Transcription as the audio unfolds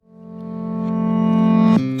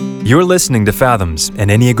You're listening to Fathoms, an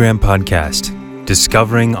Enneagram podcast,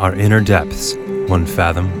 discovering our inner depths, one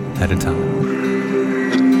fathom at a time.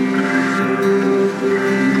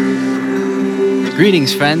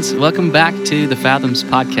 Greetings, friends. Welcome back to the Fathoms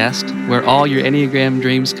podcast, where all your Enneagram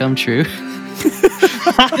dreams come true. New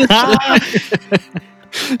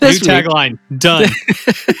tagline, done.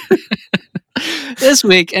 This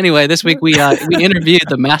week we interviewed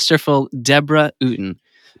the masterful Deborah Uten.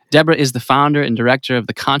 Deborah is the founder and director of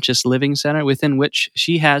the Conscious Living Center, within which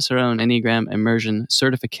she has her own Enneagram Immersion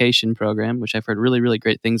certification program, which I've heard really, really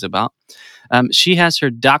great things about. She has her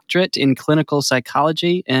doctorate in clinical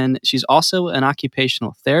psychology, and she's also an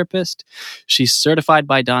occupational therapist. She's certified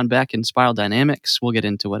by Don Beck in Spiral Dynamics. We'll get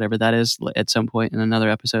into whatever that is at some point in another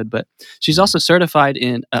episode, but she's also certified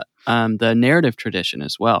in the narrative tradition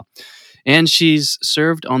as well. And she's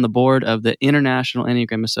served on the board of the International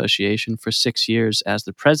Enneagram Association for 6 years as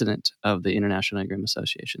the president of the International Enneagram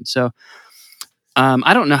Association. So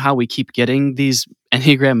I don't know how we keep getting these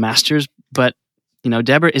Enneagram masters, but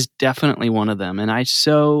Deborah is definitely one of them. And I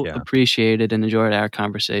appreciated and enjoyed our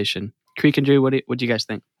conversation. Creek and Drew, what do you guys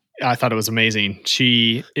think? I thought it was amazing.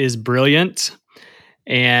 She is brilliant.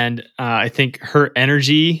 And I think her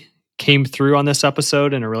energy came through on this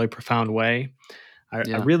episode in a really profound way.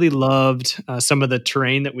 I really loved some of the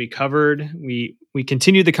terrain that we covered. We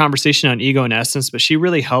continued the conversation on ego and essence, but she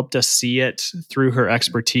really helped us see it through her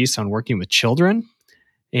expertise on working with children.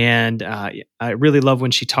 And I really love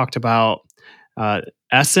when she talked about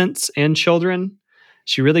essence and children.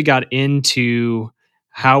 She really got into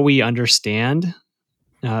how we understand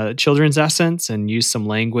children's essence and used some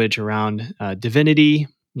language around divinity.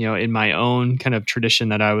 In my own kind of tradition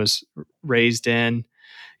that I was raised in,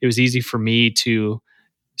 it was easy for me to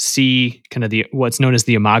see kind of what's known as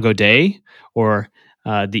the Imago Dei, or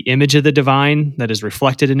the image of the divine that is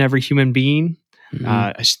reflected in every human being. Mm-hmm.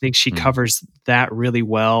 I think she covers that really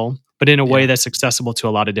well, but in a way that's accessible to a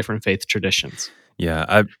lot of different faith traditions.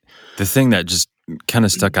 Yeah, the thing that just kind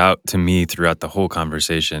of stuck out to me throughout the whole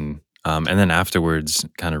conversation, and then afterwards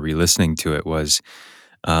kind of re-listening to it, was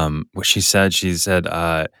what she said. She said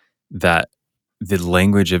that the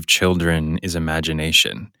language of children is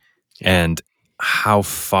imagination, and how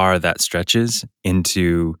far that stretches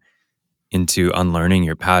into unlearning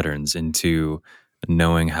your patterns, into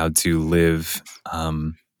knowing how to live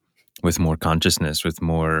with more consciousness, with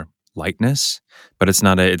more lightness. But it's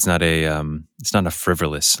not a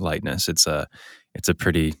frivolous lightness. It's a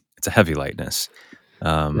heavy lightness.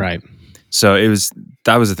 Right. So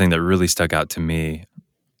that was the thing that really stuck out to me.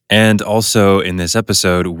 And also in this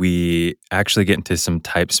episode, we actually get into some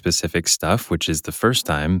type-specific stuff, which is the first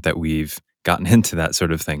time that we've gotten into that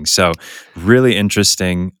sort of thing. So really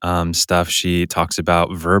interesting stuff. She talks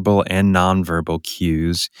about verbal and nonverbal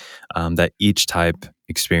cues that each type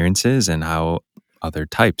experiences and how other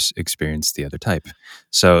types experience the other type.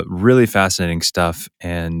 So really fascinating stuff,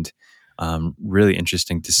 and really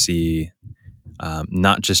interesting to see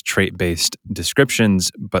not just trait-based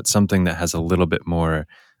descriptions, but something that has a little bit more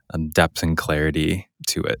depth and clarity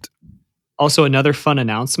to it. Also, another fun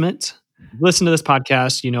announcement. Listen to this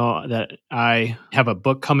podcast, that I have a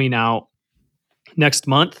book coming out next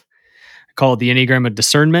month called The Enneagram of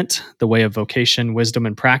Discernment, The Way of Vocation, Wisdom,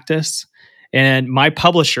 and Practice. And my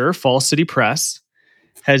publisher, Fall City Press,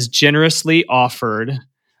 has generously offered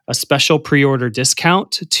a special pre-order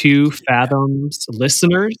discount to Fathoms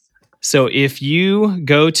listeners. So if you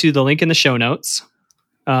go to the link in the show notes,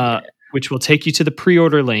 which will take you to the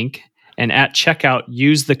pre-order link, and at checkout,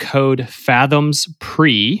 use the code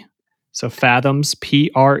FATHOMSPRE, so Fathoms,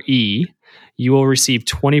 PRE, you will receive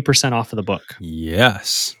 20% off of the book.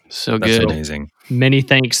 Yes. So That's good. Amazing. Many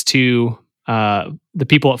thanks to the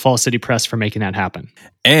people at Fall City Press for making that happen.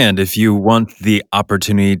 And if you want the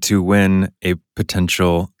opportunity to win a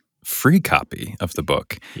potential free copy of the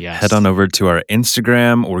book, head on over to our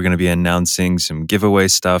Instagram. We're going to be announcing some giveaway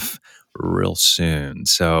stuff real soon.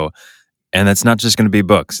 And it's not just going to be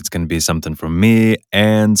books. It's going to be something from me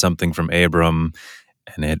and something from Abram.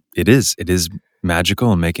 And it is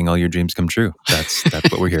magical and making all your dreams come true. That's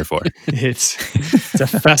what we're here for. It's a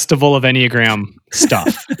festival of Enneagram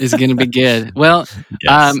stuff. It's going to be good. Well,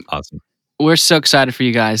 yes, awesome. We're so excited for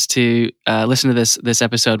you guys to listen to this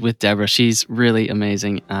episode with Deborah. She's really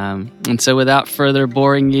amazing. And so without further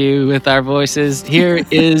boring you with our voices, here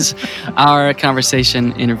is our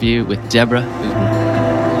conversation interview with Deborah Uten.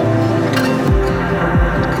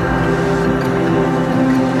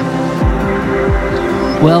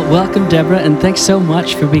 Well, welcome, Deborah, and thanks so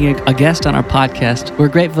much for being a guest on our podcast. We're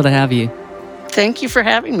grateful to have you. Thank you for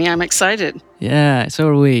having me. I'm excited. Yeah, so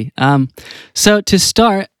are we. So to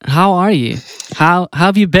start, how are you? How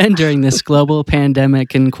have you been during this global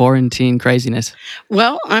pandemic and quarantine craziness?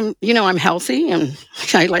 Well, I'm healthy, and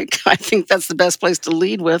I think that's the best place to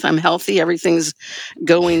lead with. I'm healthy. Everything's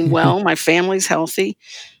going well. My family's healthy.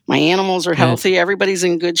 My animals are Good. healthy. Everybody's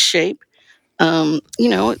in good shape.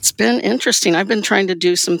 It's been interesting. I've been trying to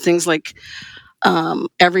do some things like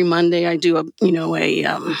every Monday I do a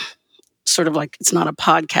sort of like, it's not a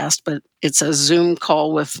podcast, but it's a Zoom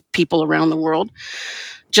call with people around the world,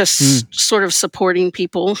 just sort of supporting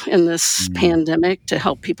people in this pandemic to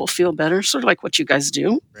help people feel better, sort of like what you guys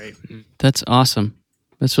do. Great. That's awesome.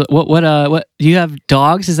 That's what you have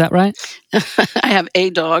dogs, is that right? I have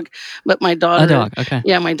a dog, but my daughter, A dog, okay.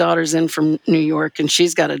 Yeah, my daughter's in from New York and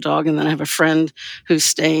she's got a dog, and then I have a friend who's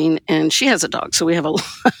staying and she has a dog. So we have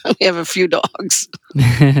a few dogs.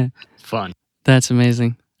 Fun. That's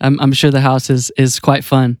amazing. I'm sure the house is quite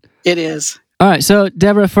fun. It is. All right, so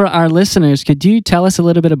Deborah, for our listeners, could you tell us a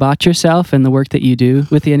little bit about yourself and the work that you do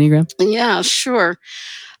with the Enneagram? Yeah, sure.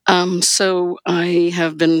 So I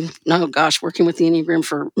have been, working with the Enneagram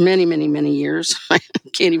for many, many, many years. I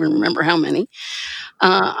can't even remember how many.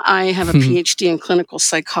 I have a PhD in clinical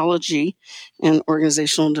psychology and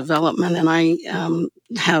organizational development, and I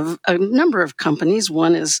have a number of companies.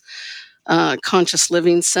 One is Conscious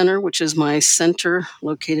Living Center, which is my center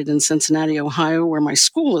located in Cincinnati, Ohio, where my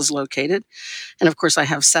school is located. And of course, I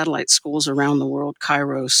have satellite schools around the world,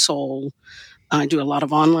 Cairo, Seoul. I do a lot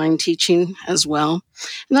of online teaching as well.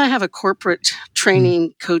 And then I have a corporate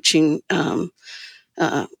training coaching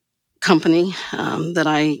company that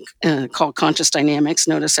I call Conscious Dynamics.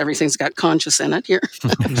 Notice everything's got conscious in it here.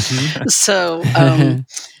 So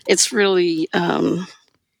it's really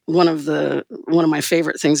one of my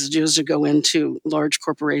favorite things to do is to go into large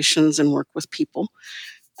corporations and work with people,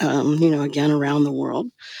 again, around the world.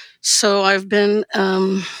 So I've been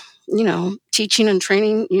teaching and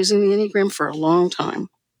training using the Enneagram for a long time.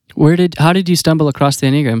 How did you stumble across the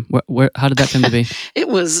Enneagram? How did that come to be? It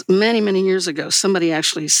was many, many years ago. Somebody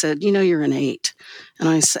actually said, you're an 8. And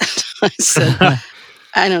I said,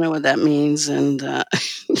 I don't know what that means. And,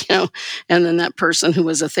 and then that person who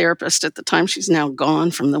was a therapist at the time, she's now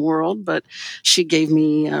gone from the world, but she gave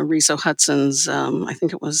me Riso Hudson's, I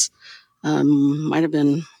think it was, might have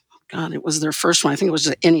been, it was their first one. I think it was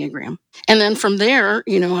the Enneagram. And then from there,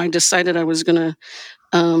 I decided I was going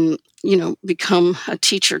to, become a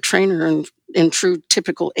teacher trainer in true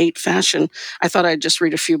typical 8 fashion. I thought I'd just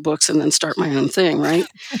read a few books and then start my own thing, right?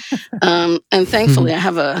 And thankfully, I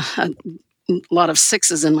have a lot of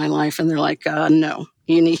 6s in my life, and they're like, no,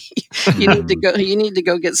 you need to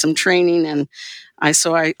go get some training. And I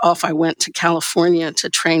went to California to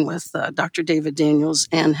train with Dr. David Daniels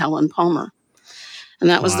and Helen Palmer. And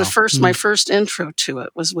that was my first intro to it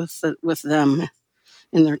was with them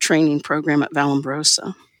in their training program at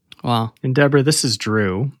Vallombrosa. Wow. And Deborah, this is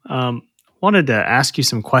Drew. Wanted to ask you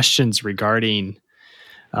some questions regarding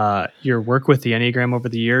your work with the Enneagram over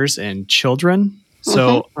the years and children.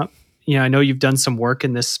 So, I know you've done some work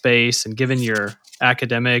in this space, and given your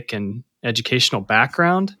academic and educational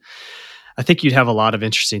background, I think you'd have a lot of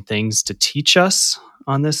interesting things to teach us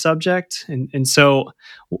on this subject. And so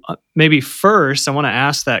maybe first, I want to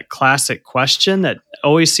ask that classic question that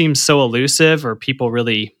always seems so elusive, or people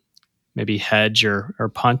really maybe hedge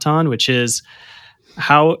or punt on, which is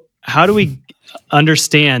how do we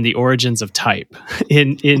understand the origins of type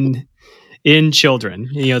in children?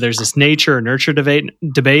 There's this nature or nurture debate,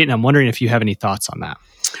 and I'm wondering if you have any thoughts on that.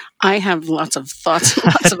 I have lots of thoughts.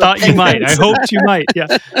 I thought you might. I hoped you might.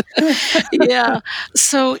 Yeah. Yeah.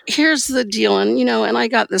 So here's the deal. And I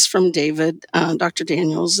got this from David, Dr.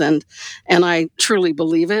 Daniels, and I truly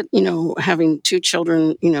believe it. Having 2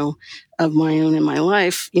 children, of my own in my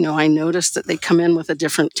life, I noticed that they come in with a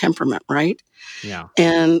different temperament, right? Yeah.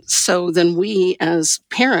 And so then we as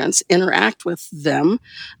parents interact with them,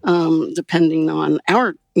 depending on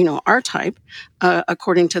our type,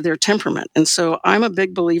 according to their temperament. And so I'm a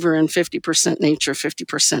big believer in 50% nature,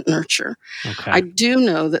 50% nurture. Okay. I do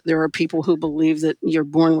know that there are people who believe that you're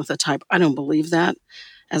born with a type. I don't believe that.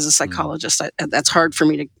 As a psychologist, that's hard for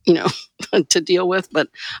me to to deal with, but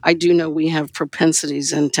I do know we have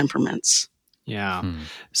propensities and temperaments. Yeah.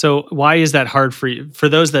 So why is that hard for you? For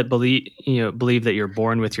those that believe that you're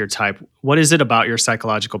born with your type, what is it about your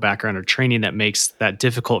psychological background or training that makes that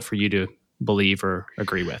difficult for you to believe or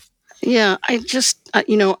agree with? Yeah, I just,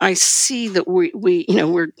 I see that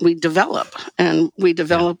we develop, and we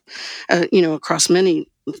develop, across many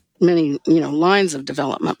many lines of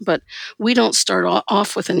development, but we don't start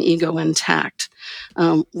off with an ego intact.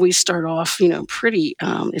 We start off pretty,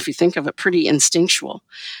 if you think of it, pretty instinctual,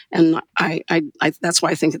 and I that's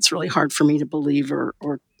why I think it's really hard for me to believe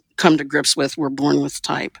or come to grips with we're born with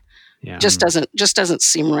type. Yeah. Just doesn't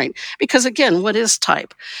seem right, because again, what is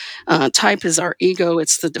type? Type is our ego.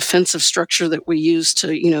 It's the defensive structure that we use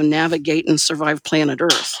to navigate and survive planet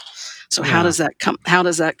Earth. So how does that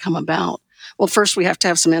come about? Well, first we have to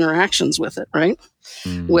have some interactions with it, right?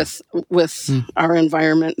 With our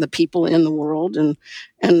environment, the people in the world, and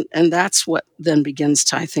that's what then begins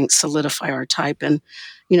to, I think, solidify our type. And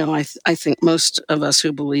I think most of us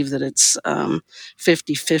who believe that it's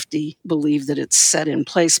 50-50 believe that it's set in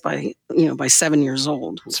place by 7 years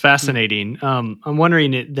old. It's fascinating. I'm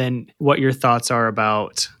wondering then what your thoughts are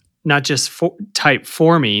about not just type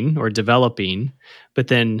forming or developing, but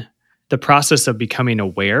then the process of becoming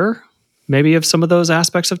aware, maybe, of some of those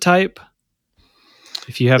aspects of type.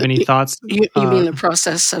 If you have any thoughts. You mean the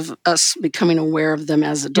process of us becoming aware of them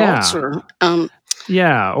as adults? Or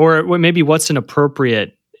or maybe what's an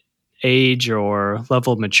appropriate age or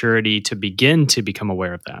level of maturity to begin to become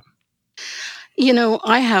aware of them?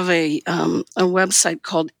 I have a website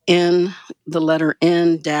called the letter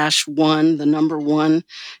N-1, the number 1,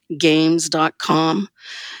 games.com.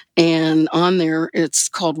 And on there, it's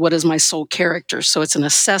called What is My Soul Character? So it's an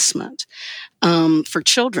assessment for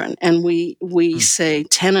children. And we say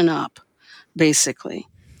 10 and up, basically.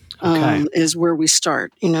 Is where we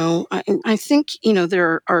start. I think,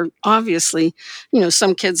 there are obviously,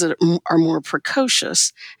 some kids that are more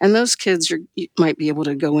precocious, and those kids you might be able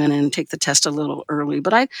to go in and take the test a little early.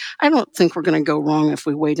 But I don't think we're going to go wrong if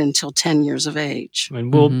we wait until 10 years of age.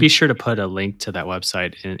 And we'll be sure to put a link to that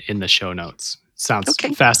website in the show notes. Sounds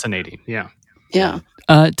fascinating. Yeah. Yeah.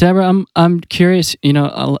 Deborah, I'm curious.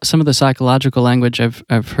 Some of the psychological language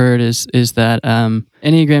I've heard is that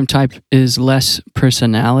Enneagram type is less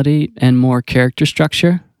personality and more character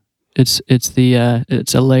structure. It's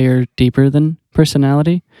a layer deeper than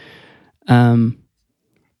personality.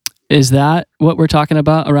 Is that what we're talking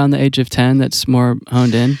about around the age of 10? That's more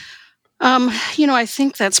honed in. I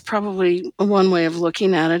think that's probably one way of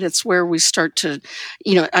looking at it. It's where we start to,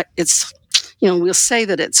 we'll say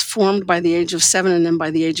that it's formed by the age of 7, and then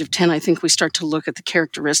by the age of 10, I think we start to look at the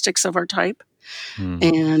characteristics of our type,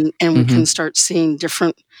 and we can start seeing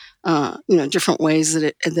different ways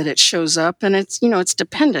that it shows up, and it's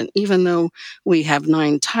dependent. Even though we have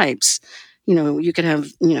 9 types, you could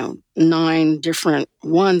have 9 different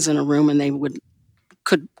ones in a room, and they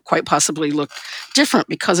could quite possibly look different,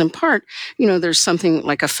 because in part, there's something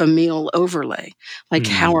like a familial overlay, like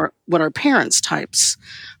what our parents' types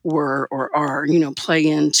were or are, play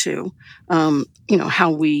into,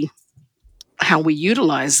 how we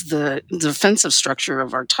utilize the defensive structure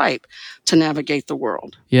of our type to navigate the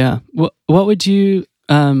world. Yeah. What would you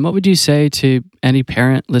say to any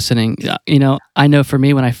parent listening? I know for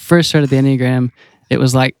me, when I first started the Enneagram, it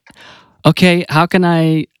was like, okay, how can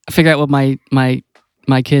I figure out what my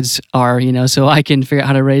kids are, so I can figure out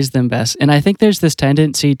how to raise them best. And I think there's this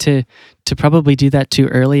tendency to probably do that too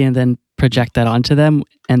early and then project that onto them,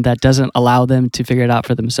 and that doesn't allow them to figure it out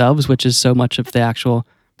for themselves, which is so much of the actual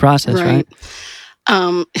process, right?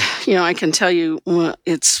 I can tell you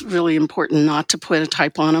it's really important not to put a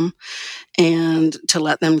type on them and to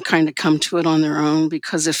let them kind of come to it on their own,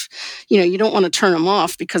 because if, you don't want to turn them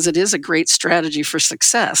off, because it is a great strategy for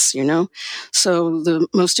success, So the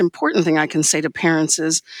most important thing I can say to parents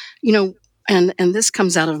is, and this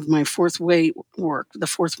comes out of my Fourth Way work, the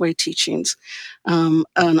Fourth Way teachings. An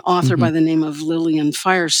author by the name of Lillian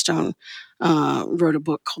Firestone wrote a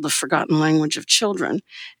book called The Forgotten Language of Children.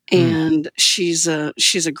 And she's a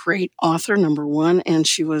great author, number one, and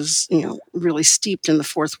she was, really steeped in the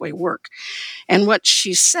Fourth Way work. And what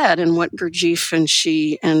she said, and what Gurdjieff and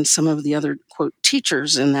she and some of the other, quote,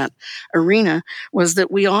 teachers in that arena, was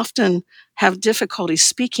that we often have difficulty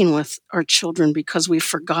speaking with our children because we've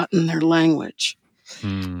forgotten their language.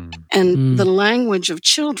 And the language of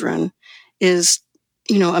children is,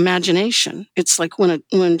 imagination. It's like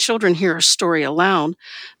when children hear a story aloud,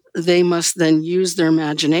 they must then use their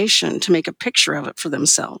imagination to make a picture of it for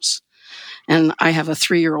themselves. And I have a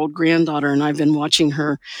 3-year-old granddaughter, and I've been watching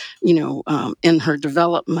her, in her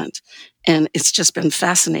development. And it's just been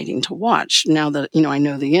fascinating to watch. Now that, I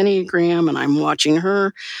know the Enneagram and I'm watching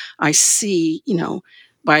her, I see,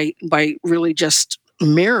 by really just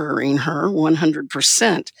mirroring her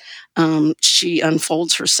 100%, she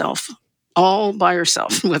unfolds herself all by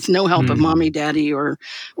herself with no help of mommy, daddy, or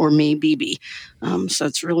me, BB. So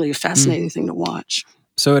it's really a fascinating thing to watch.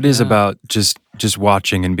 So it is about just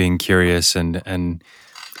watching and being curious, and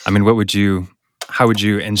I mean, how would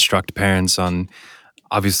you instruct parents on,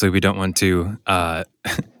 obviously we don't want to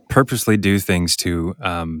purposely do things to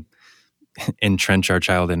entrench our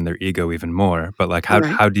child in their ego even more, but like Right.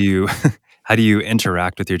 how do you how do you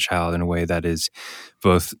interact with your child in a way that is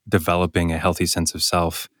both developing a healthy sense of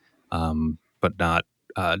self, but not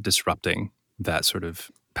disrupting that sort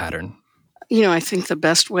of pattern? I think the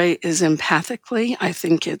best way is empathically. I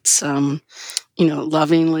think it's,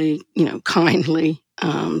 lovingly, kindly,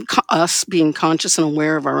 us being conscious and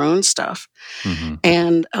aware of our own stuff Mm-hmm.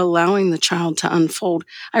 and allowing the child to unfold.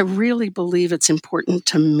 I really believe it's important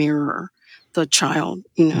to mirror the child,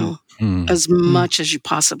 Mm-hmm. as much as you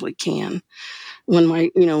possibly can. When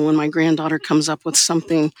my granddaughter comes up with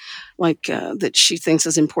something like that she thinks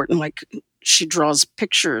is important, like she draws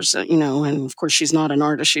pictures, and of course she's not an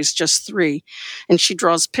artist, she's just 3, and she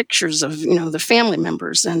draws pictures of the family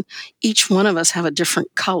members, and each one of us have a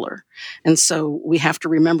different color, and so we have to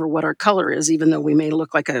remember what our color is, even though we may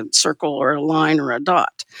look like a circle or a line or a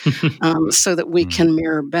dot, so that we can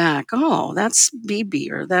mirror back. Oh, that's BB,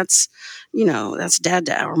 or that's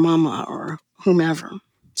Dada or Mama or whomever.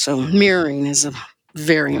 So mirroring is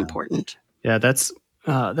very important. Yeah, that's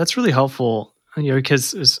really helpful.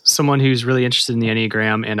 Because as someone who's really interested in the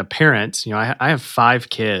Enneagram and a parent, I have 5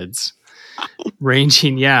 kids,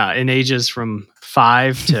 ranging in ages from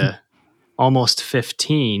 5 to almost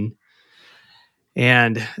 15,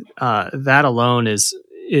 and that alone is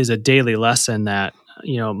a daily lesson that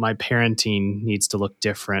my parenting needs to look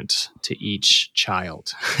different to each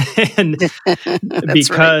child, and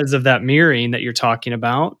because of that mirroring that you're talking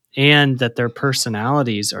about, and that their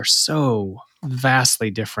personalities are so vastly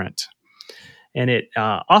different. And it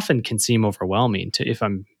often can seem overwhelming, if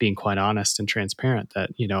I'm being quite honest and transparent,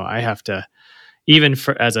 that I have to, even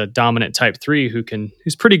as a dominant type 3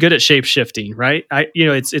 who's pretty good at shape shifting, right?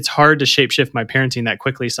 It's hard to shape shift my parenting that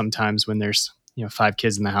quickly sometimes when there's 5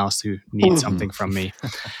 kids in the house who need something from me,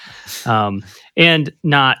 and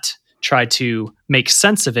not try to make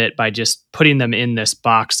sense of it by just putting them in this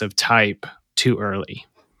box of type too early.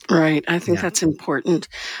 Right. I think that's important.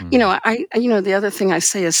 The other thing I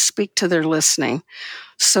say is speak to their listening.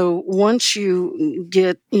 So once you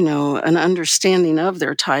get, an understanding of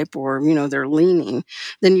their type or, their leaning,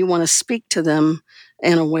 then you want to speak to them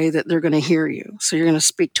in a way that they're going to hear you. So you're going to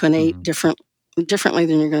speak to an 8 differently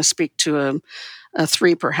than you're going to speak to a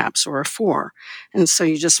 3 perhaps, or a 4. And so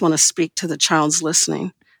you just want to speak to the child's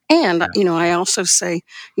listening. And, I also say,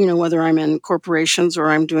 whether I'm in corporations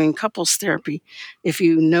or I'm doing couples therapy, if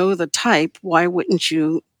you know the type, why wouldn't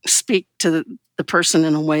you speak to the person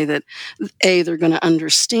in a way that A, they're going to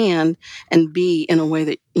understand, and B, in a way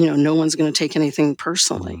that, no one's going to take anything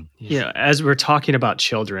personally. Yeah. As we're talking about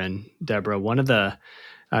children, Deborah, one of the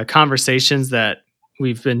conversations that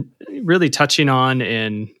we've been really touching on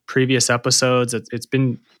in previous episodes, it's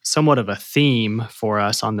been somewhat of a theme for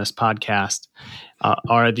us on this podcast,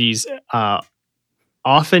 are these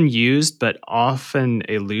often used but often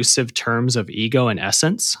elusive terms of ego and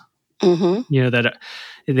essence. Mm-hmm. That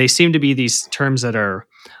they seem to be these terms that are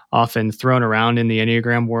often thrown around in the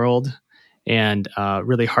Enneagram world, and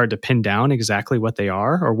really hard to pin down exactly what they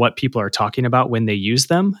are or what people are talking about when they use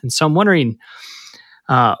them. And so I'm wondering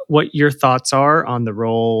what your thoughts are on the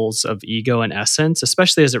roles of ego and essence,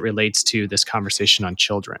 especially as it relates to this conversation on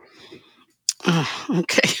children. Oh,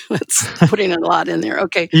 okay. That's putting a lot in there.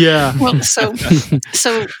 Okay. Yeah. Well, so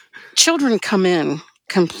children come in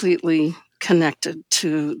completely connected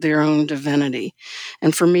to their own divinity.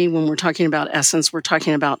 And for me, when we're talking about essence, we're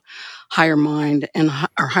talking about higher mind and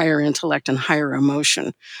or higher intellect and higher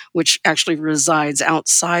emotion, which actually resides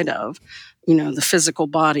outside of, the physical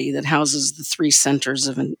body that houses the 3 centers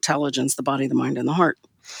of intelligence, the body, the mind, and the heart.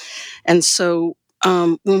 And so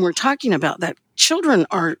when we're talking about that, children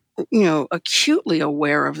are, acutely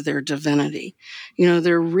aware of their divinity.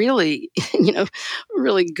 They're really,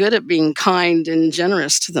 really good at being kind and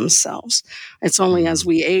generous to themselves. It's only as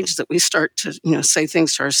we age that we start to, say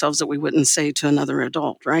things to ourselves that we wouldn't say to another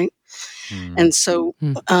adult, right? And so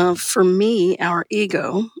for me, our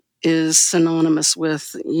ego is synonymous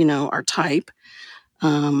with, our type.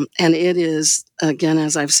 And it is, again,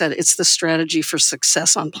 as I've said, it's the strategy for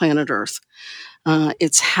success on planet Earth.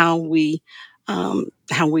 It's how we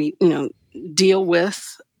deal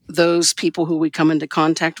with those people who we come into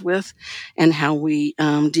contact with, and how we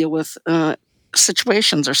deal with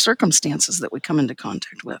situations or circumstances that we come into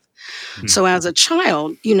contact with. So as a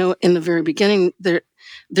child, in the very beginning,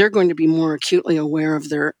 they're going to be more acutely aware of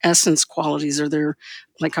their essence qualities, or their,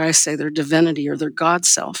 like I say, their divinity or their God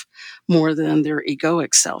self, more than their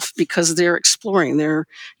egoic self, because they're exploring. They're,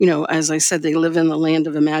 as I said, they live in the land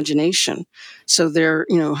of imagination. So they're,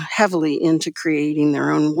 heavily into creating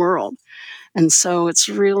their own world. And so it's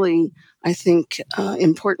really, I think,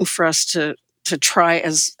 important for us to try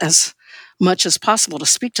as much as possible to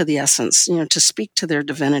speak to the essence, to speak to their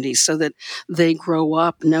divinity, so that they grow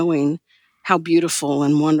up knowing how beautiful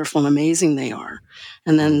and wonderful and amazing they are.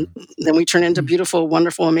 And then we turn into beautiful,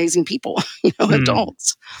 wonderful, amazing people,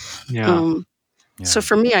 adults. Yeah. So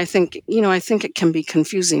for me, I think it can be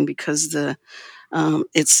confusing, because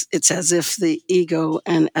it's as if the ego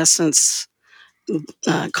and essence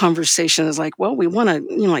conversation is like, well, we want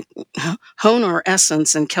to, hone our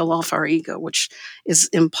essence and kill off our ego, which is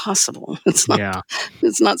impossible. It's not. Yeah.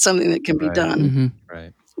 It's not something that can be Right. done. Mm-hmm.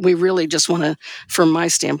 Right. We really just want to, from my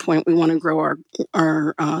standpoint, we want to grow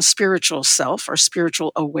our spiritual self, our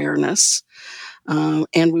spiritual awareness,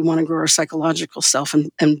 and we want to grow our psychological self,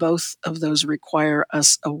 and both of those require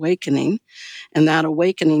us awakening. And that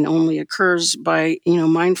awakening only occurs by,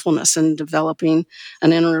 mindfulness and developing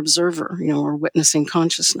an inner observer, or witnessing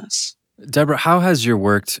consciousness. Deborah, how has your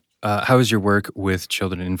work with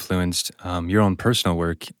children influenced your own personal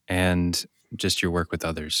work and just your work with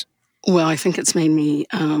others? Well, I think it's made me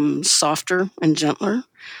softer and gentler.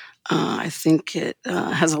 I think it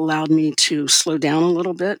has allowed me to slow down a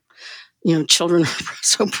little bit. Children are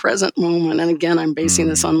so present moment. And again, I'm basing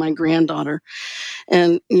this on my granddaughter.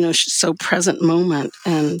 And, she's so present moment.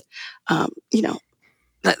 And,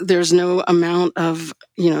 that there's no amount of,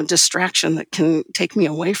 distraction that can take me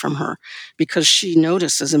away from her, because she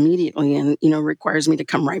notices immediately and, requires me to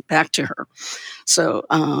come right back to her. So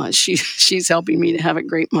she's helping me to have a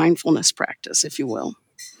great mindfulness practice, if you will.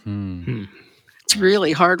 It's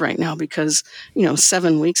really hard right now because,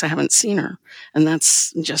 7 weeks I haven't seen her. And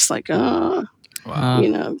that's just like, Wow.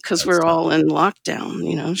 because we're all in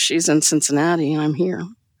lockdown. She's in Cincinnati and I'm here.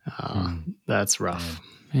 That's rough.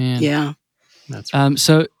 Man. Yeah. That's rough.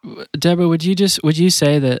 So, Deborah, would you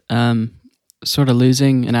say that sort of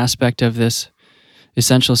losing an aspect of this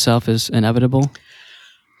essential self is inevitable?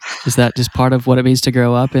 Is that just part of what it means to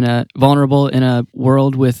grow up vulnerable in a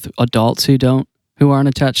world with adults who aren't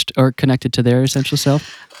attached or connected to their essential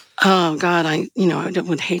self? Oh God, I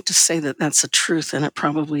would hate to say that that's the truth, and it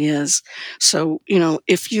probably is. So,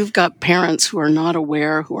 if you've got parents who are not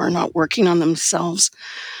aware, who are not working on themselves,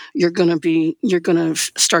 you're going to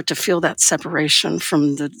start to feel that separation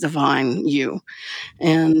from the divine you.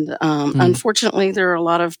 And unfortunately, there are a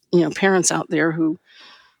lot of parents out there who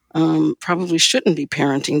probably shouldn't be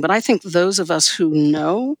parenting. But I think those of us who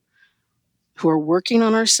know, who are working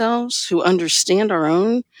on ourselves, who understand our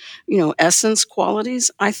own, essence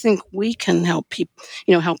qualities, I think we can help people,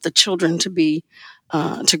 help the children to be,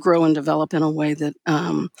 to grow and develop in a way that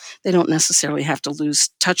they don't necessarily have to lose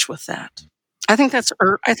touch with that. I think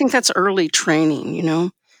that's early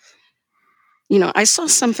training. I saw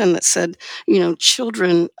something that said,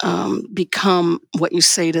 children become what you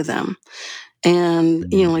say to them,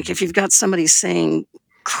 and like if you've got somebody saying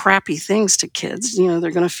crappy things to kids, they're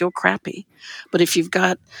going to feel crappy. But if you've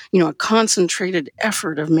got, a concentrated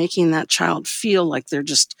effort of making that child feel like they're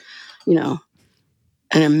just, an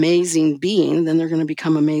amazing being, then they're going to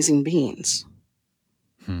become amazing beings.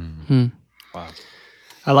 Wow.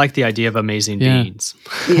 I like the idea of amazing beings.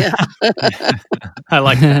 Yeah. I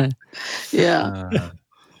like that. Yeah.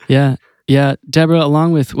 Yeah, Deborah,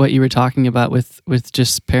 along with what you were talking about with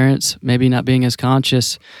just parents maybe not being as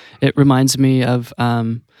conscious, it reminds me of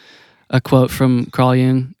a quote from Carl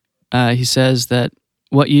Jung. He says that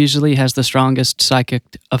what usually has the strongest psychic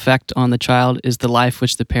effect on the child is the life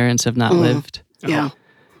which the parents have not lived. Yeah.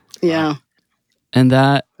 Yeah. And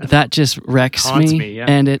that just wrecks Haunts me. me, yeah.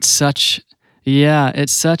 And it's such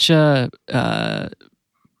a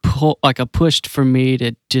like a push for me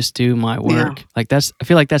to just do my work. Yeah. Like I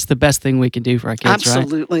feel like that's the best thing we can do for our kids,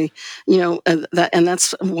 Absolutely. right? And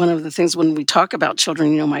that's one of the things when we talk about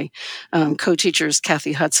children. My co-teacher is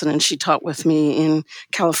Kathy Hudson, and she taught with me in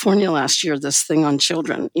California last year this thing on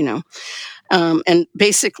children. And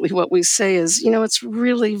basically what we say is, it's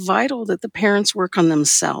really vital that the parents work on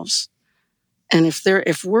themselves. And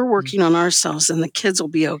if we're working on ourselves, then the kids will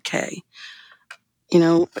be okay.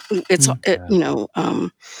 I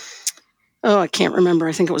can't remember.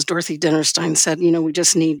 I think it was Dorothy Dinnerstein said, we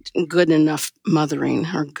just need good enough mothering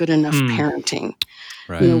or good enough parenting.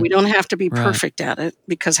 Right. We don't have to be Right. perfect at it,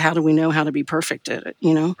 because how do we know how to be perfect at it?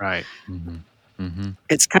 Right.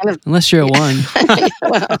 it's kind of unless you're a 1.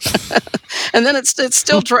 well, and then it's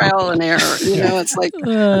still trial and error. It's like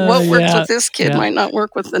what works with this kid might not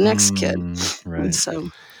work with the next kid. Right. And so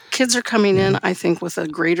kids are coming in, I think, with a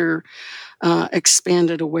greater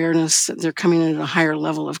expanded awareness. They're coming in at a higher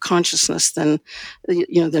level of consciousness than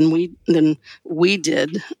we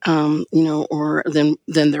did, or than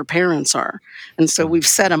their parents are. And so we've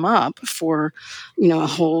set them up for, a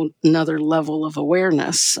whole another level of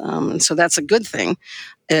awareness. And so that's a good thing,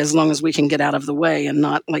 as long as we can get out of the way and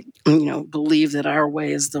not believe that our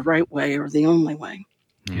way is the right way or the only way.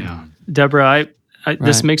 Yeah, Deborah,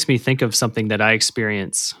 this makes me think of something that I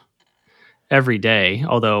experience every day,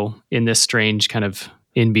 although in this strange kind of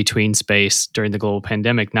in-between space during the global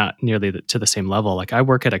pandemic, not nearly to the same level. Like I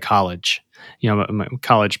work at a college, I'm a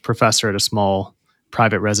college professor at a small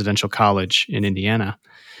private residential college in Indiana.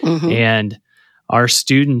 And our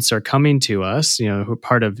students are coming to us, who are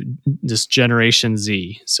part of this Generation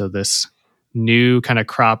Z. So this new kind of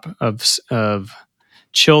crop of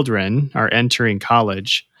children are entering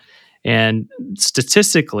college. And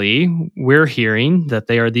statistically, we're hearing that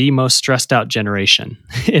they are the most stressed out generation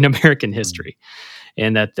in American history,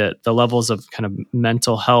 and that the levels of kind of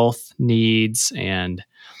mental health needs and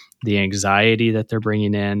the anxiety that they're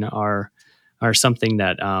bringing in are something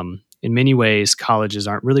that in many ways colleges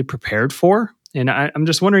aren't really prepared for. And I'm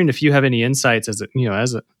just wondering if you have any insights as a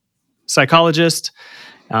psychologist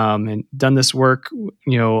and done this work,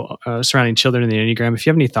 surrounding children in the Enneagram. If you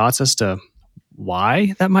have any thoughts as to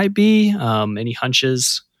why that might be, any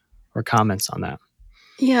hunches or comments on that?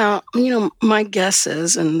 Yeah, my guess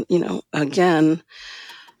is, and again,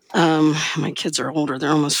 my kids are older; they're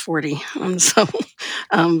almost 40.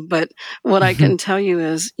 But what I can tell you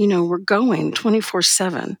is, we're going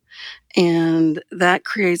 24/7, and that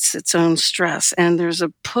creates its own stress. And there's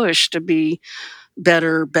a push to be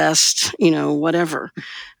better, best, whatever.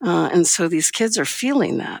 And so these kids are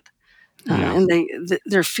feeling that. And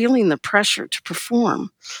they're feeling the pressure to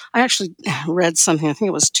perform. I actually read something, I think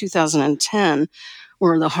it was 2010,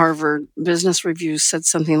 where the Harvard Business Review said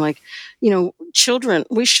something like, children,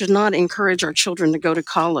 we should not encourage our children to go to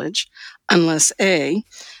college unless A,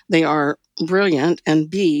 they are brilliant, and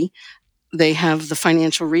B, they have the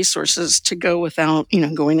financial resources to go without,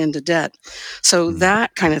 going into debt. So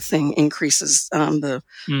that kind of thing increases the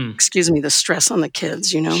stress on the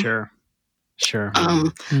kids, Sure.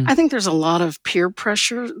 I think there's a lot of peer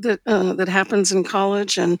pressure that happens in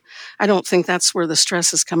college, and I don't think that's where the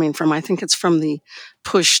stress is coming from. I think it's from the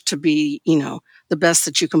push to be, the best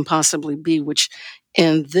that you can possibly be, which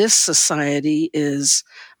in this society is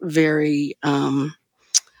very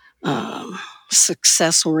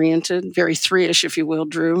success oriented, very 3-ish, if you will,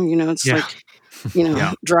 Drew. It's like,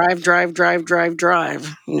 drive,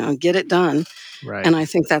 get it done. Right. And I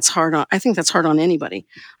think that's hard on anybody.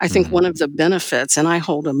 I think one of the benefits, and I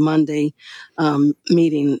hold a Monday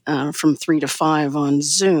meeting from 3 to 5 on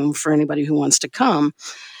Zoom for anybody who wants to come.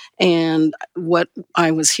 And what I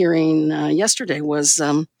was hearing yesterday was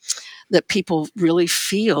that people really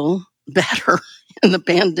feel better in the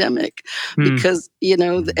pandemic because,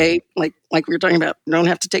 like we were talking about, you don't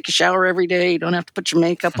have to take a shower every day. You don't have to put your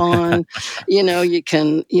makeup on. You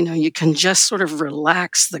can just sort of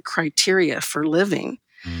relax the criteria for living.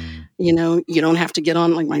 You don't have to get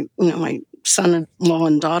on, like my son-in-law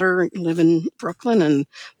and daughter live in Brooklyn, and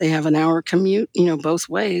they have an hour commute, both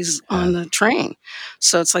ways on the train.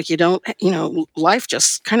 So it's like life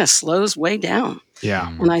just kind of slows way down.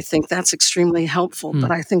 Yeah. And I think that's extremely helpful.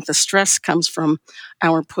 But I think the stress comes from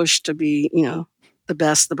our push to be, the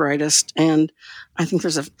best, the brightest. And I think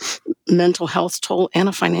there's a mental health toll and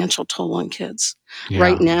a financial toll on kids. Yeah.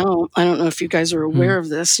 Right now, I don't know if you guys are aware of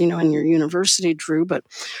this, in your university, Drew, but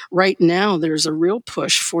right now there's a real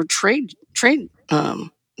push for trade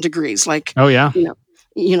degrees. Like,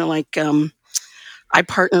 I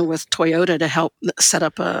partner with Toyota to help set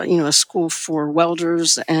up a school for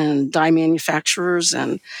welders and die manufacturers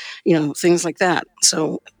and, things like that.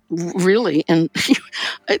 So really, and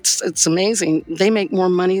it's amazing. They make more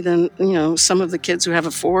money than, some of the kids who have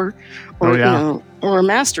a 4 or, or a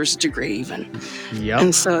master's degree even. Yep.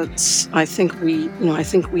 And so I think we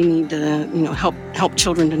need to, help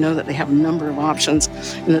children to know that they have a number of options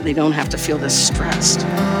and that they don't have to feel this stressed.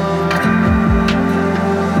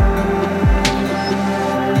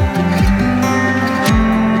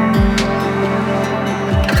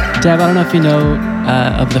 Deb, I don't know if you know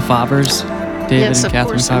of the Favres, David yes, and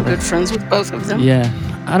Catherine course. Favre. I'm good friends with both of them. Yeah,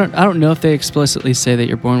 I don't know if they explicitly say that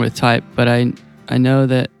you're born with type, but I know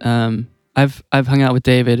that I've hung out with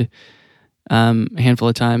David a handful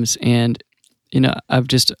of times, and I've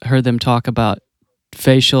just heard them talk about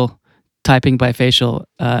facial typing by facial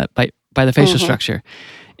by the facial structure,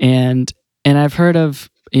 and I've heard of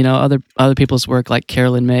other people's work like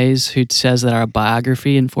Carolyn Mays, who says that our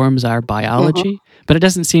biography informs our biology, but it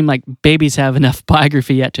doesn't seem like babies have enough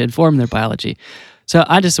biography yet to inform their biology. So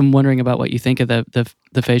I just am wondering about what you think of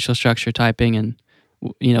the facial structure typing, and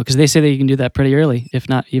because they say that you can do that pretty early, if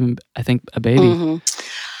not even I think a baby.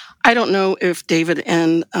 I don't know if David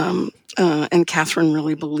and Catherine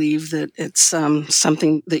really believe that it's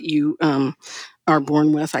something that you are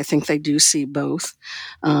born with. I think they do see both.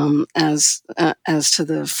 As to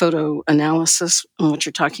the photo analysis and what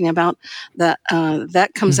you're talking about,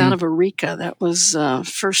 that comes out of Eureka. That was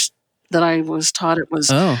first that I was taught. It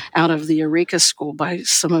was out of the Eureka School by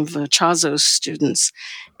some of Chazo's students.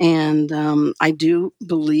 And I do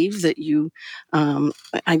believe that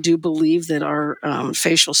our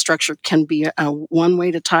facial structure can be one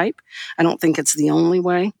way to type. I don't think it's the only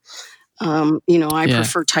way. I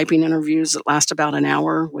prefer typing interviews that last about an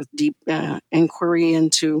hour with deep inquiry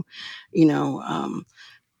into,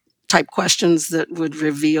 type questions that would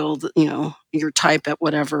reveal, your type at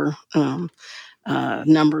whatever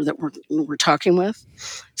number that we're talking with.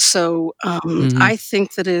 So I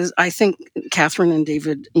think Catherine and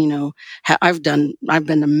David, I've been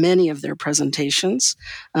to many of their presentations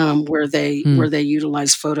where they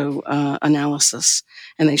utilize photo analysis,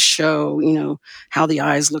 and they show how the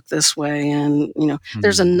eyes look this way. And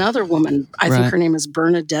there's another woman, I think her name is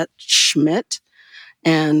Bernadette Schmidt,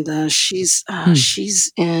 and she's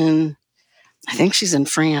in. I think she's in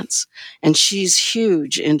France, and she's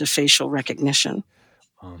huge into facial recognition.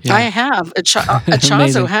 I have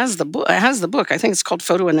Chazo has the book. I think it's called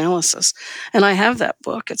Photo Analysis, and I have that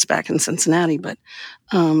book. It's back in Cincinnati, but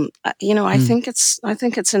I think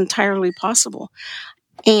it's entirely possible.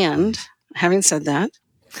 And having said that,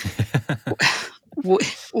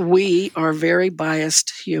 we are very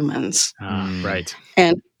biased humans, right?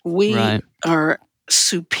 And we are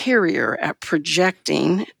superior at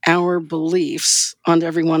projecting our beliefs onto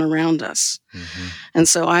everyone around us. And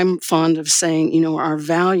so I'm fond of saying, our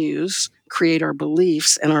values create our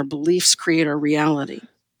beliefs, and our beliefs create our reality.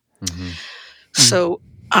 So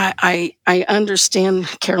I understand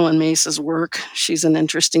Carolyn Mace's work. She's an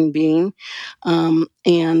interesting being.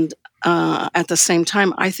 And at the same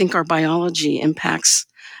time, I think our biology impacts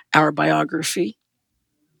our biography,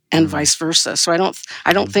 and vice versa. So I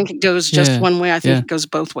don't think it goes just one way. I think it goes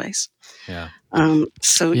both ways. Yeah.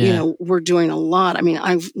 We're doing a lot. I mean,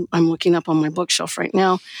 I'm looking up on my bookshelf right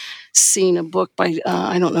now, seeing a book by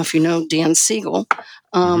I don't know if you know Dan Siegel.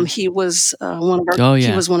 He was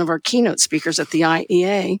he was one of our keynote speakers at the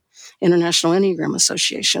IEA, International Enneagram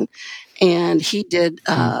Association, and he did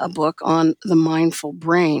a book on the mindful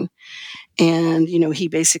brain. And he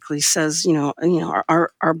basically says,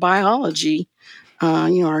 our biology,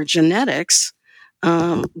 our genetics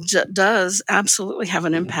does absolutely have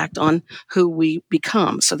an impact on who we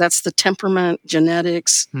become. So that's the temperament,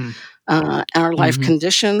 genetics, our life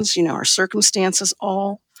conditions, our circumstances,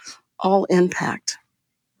 all impact.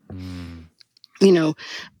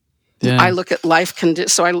 I look at life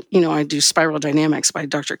conditions. So I do Spiral Dynamics by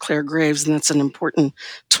Dr. Claire Graves, and that's an important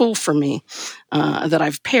tool for me that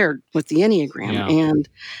I've paired with the Enneagram. Yeah. And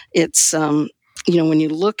it's when you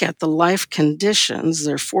look at the life conditions,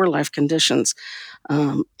 there are 4 life conditions,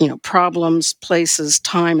 problems, places,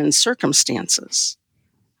 time, and circumstances.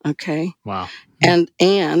 Okay. Wow.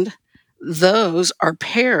 And those are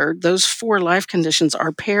paired, those 4 life conditions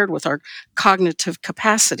are paired with our cognitive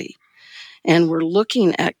capacity. And we're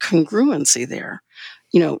looking at congruency there.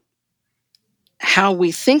 How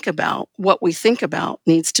we think about what we think about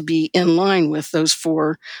needs to be in line with those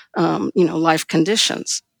 4, life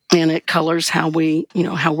conditions. And it colors how we're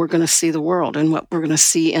going to see the world and what we're going to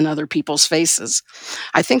see in other people's faces.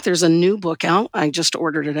 I think there's a new book out. I just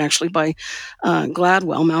ordered it actually by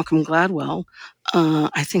Malcolm Gladwell.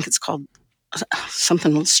 I think it's called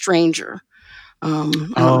something Stranger.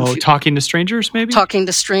 Talking to Strangers, maybe? Talking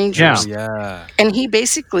to Strangers. Yeah. And he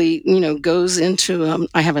basically, goes into,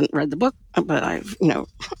 I haven't read the book, but I've,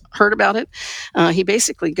 heard about it. He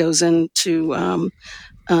basically goes into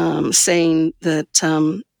saying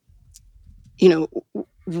that,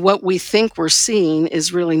 what we think we're seeing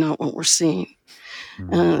is really not what we're seeing.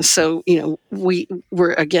 So,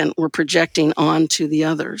 we're projecting onto the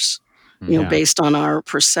others, based on our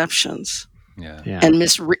perceptions. Yeah. And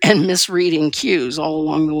misreading cues all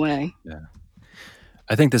along the way. Yeah.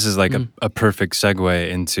 I think this is like a perfect segue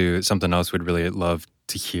into something else we'd really love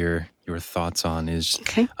to hear your thoughts on is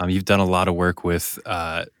you've done a lot of work with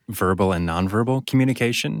verbal and nonverbal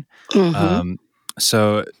communication.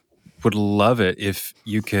 So would love it if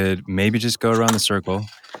you could maybe just go around the circle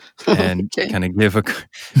and Okay. kind of give a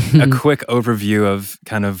quick overview of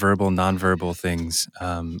kind of verbal, nonverbal things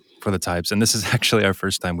for the types. And this is actually our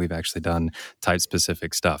first time we've actually done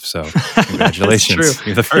type-specific stuff. So congratulations. True.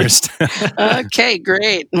 You're the first. Okay,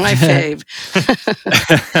 great. My fave.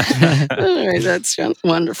 All right, that's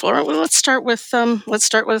wonderful. All right, well, let's start with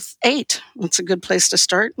 8. It's a good place to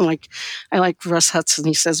start. Like I like Russ Hudson.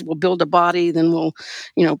 He says we'll build a body, then we'll,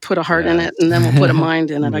 put a heart in Yeah. it, and then we'll put a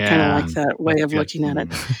mind in it. I kind of Yeah, like that way That's of good. looking at it.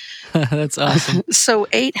 That's awesome. So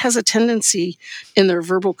 8 has a tendency in their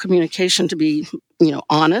verbal communication to be,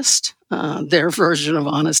 honest, their version of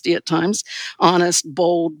honesty at times, honest,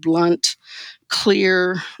 bold, blunt,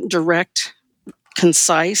 clear, direct,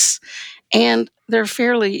 concise, and they're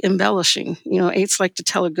fairly embellishing. 8s like to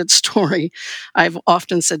tell a good story. I've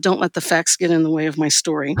often said, don't let the facts get in the way of my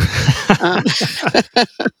story.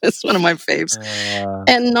 It's one of my faves.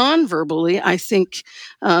 And non-verbally, I think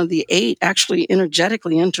the 8 actually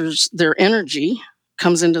energetically enters their energy,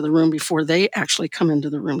 comes into the room before they actually come into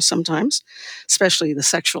the room sometimes, especially the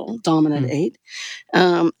sexual dominant 8.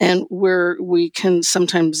 And where we can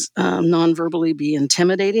sometimes non-verbally be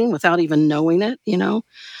intimidating without even knowing it,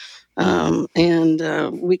 and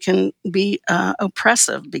we can be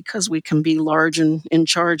oppressive because we can be large and in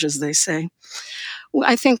charge, as they say. Well,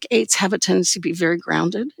 I think 8s have a tendency to be very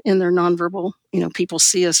grounded in their nonverbal. People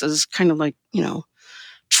see us as kind of like,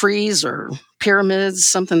 trees or pyramids,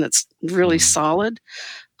 something that's really solid.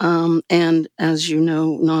 And as you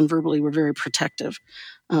know, nonverbally, we're very protective.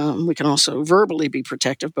 We can also verbally be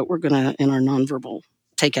protective, but we're going to, in our nonverbal,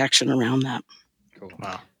 take action around that. Cool.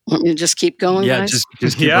 Wow. Want me to just keep going, Yeah, guys?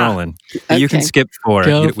 just keep Yeah. rolling. You can Okay. skip 4.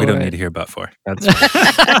 Go We for don't it. need to hear about 4. That's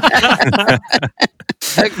fine.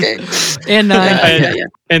 Okay. And Yeah.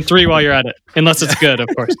 And 3 while you're at it, unless it's good, of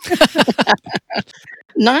course.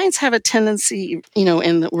 9s have a tendency,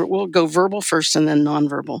 we'll go verbal first and then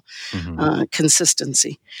nonverbal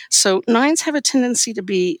consistency. So 9s have a tendency to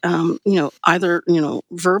be, either,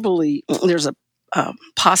 verbally, there's a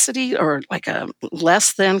paucity or like a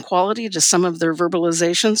less than quality to some of their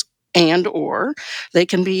verbalizations, and or they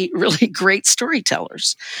can be really great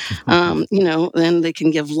storytellers. Then they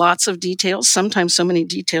can give lots of details, sometimes so many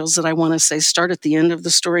details that I want to say start at the end of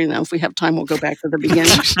the story. Now, if we have time, we'll go back to the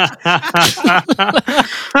beginning.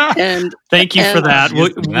 And Thank you for and-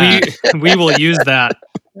 that. We will use that.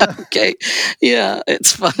 Okay. Yeah,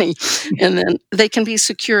 it's funny. And then they can be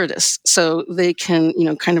circuitous. So they can,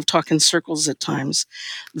 kind of talk in circles at times.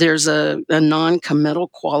 There's a non-committal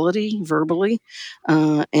quality verbally.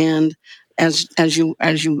 And as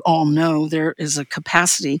you all know, there is a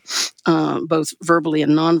capacity, both verbally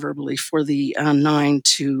and non-verbally, for the 9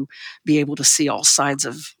 to be able to see all sides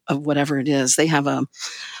of whatever it is. They have a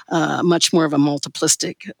much more of a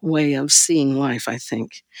multiplistic way of seeing life, I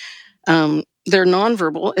think. Their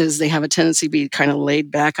nonverbal is they have a tendency to be kind of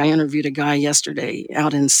laid back. I interviewed a guy yesterday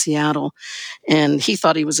out in Seattle, and he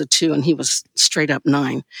thought he was a 2, and he was straight up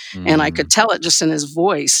 9. And I could tell it just in his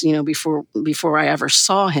voice, before I ever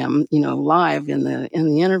saw him, live in the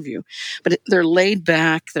interview. But they're laid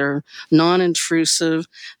back, they're non-intrusive.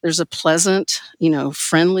 There's a pleasant,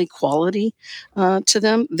 friendly quality to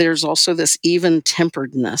them. There's also this even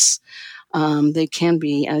temperedness. They can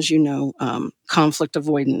be, as you know, conflict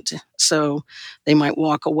avoidant. So they might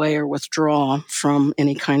walk away or withdraw from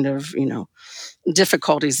any kind of,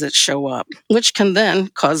 difficulties that show up, which can then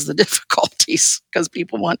cause the difficulties because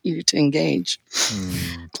people want you to engage.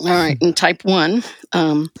 All right. And type 1,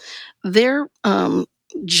 they're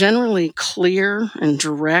generally clear and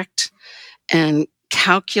direct and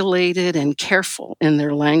calculated and careful in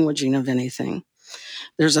their languaging of anything.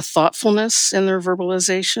 There's a thoughtfulness in their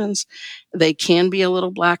verbalizations. They can be a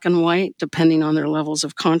little black and white depending on their levels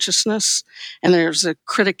of consciousness. And there's a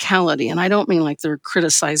criticality. And I don't mean like they're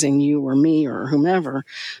criticizing you or me or whomever,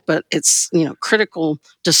 but it's, critical,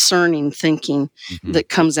 discerning thinking that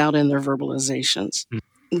comes out in their verbalizations.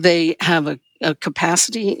 They have a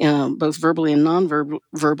capacity, both verbally and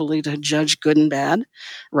non-verbally, to judge good and bad,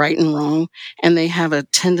 right and wrong, and they have a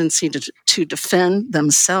tendency to defend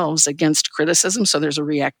themselves against criticism. So there's a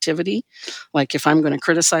reactivity. Like if I'm going to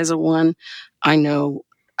criticize a 1, I know.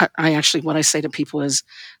 I actually, what I say to people is,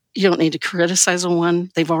 you don't need to criticize a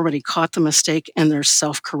 1. They've already caught the mistake and they're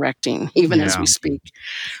self-correcting, even as we speak.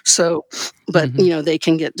 So, but they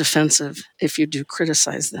can get defensive if you do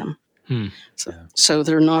criticize them. So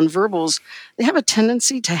their nonverbals, they have a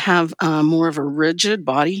tendency to have more of a rigid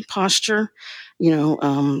body posture.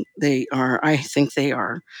 I think they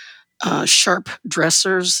are sharp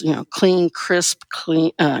dressers, clean, crisp,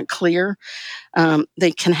 clear.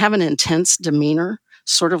 They can have an intense demeanor,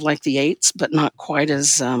 sort of like the 8s, but not quite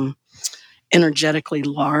as energetically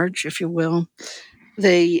large, if you will.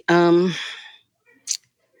 They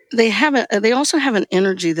they also have an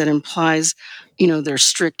energy that implies, their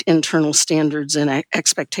strict internal standards and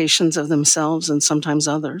expectations of themselves and sometimes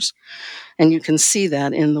others. And you can see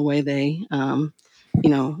that in the way the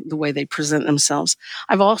way they present themselves.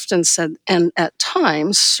 I've often said, and at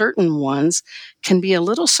times, certain ones can be a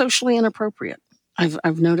little socially inappropriate.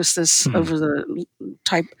 I've noticed this over the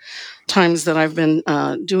times that I've been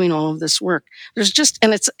doing all of this work. There's just,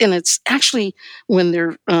 and it's actually when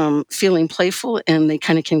they're feeling playful and they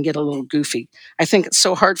kind of can get a little goofy. I think it's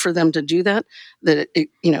so hard for them to do that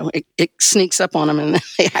it sneaks up on them and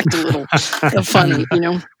they act a little funny.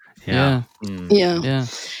 Yeah. Yeah.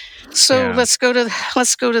 So let's go to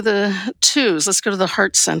the twos. Let's go to the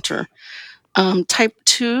heart center. Type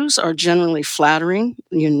 2s are generally flattering.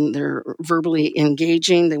 They're verbally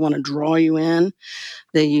engaging. They want to draw you in.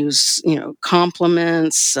 They use,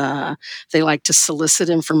 compliments. They like to solicit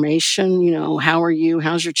information. How are you?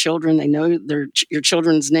 How's your children? They know your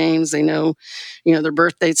children's names. They know, their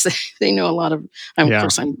birthdays. They know a lot of. Of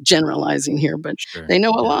course, I'm generalizing here, but they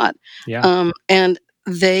know a lot. Yeah. And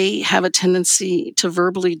they have a tendency to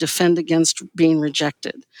verbally defend against being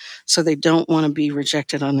rejected. So they don't want to be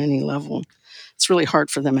rejected on any level. It's really hard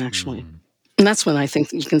for them, actually. And that's when I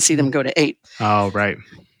think you can see them go to 8. Oh, right.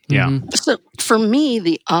 Yeah. So for me,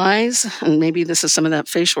 the eyes, and maybe this is some of that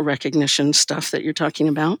facial recognition stuff that you're talking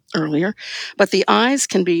about earlier, but the eyes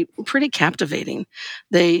can be pretty captivating.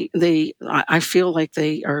 I feel like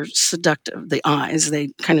they are seductive. The eyes, they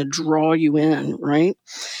kind of draw you in, right?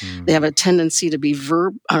 They have a tendency to be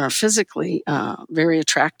physically very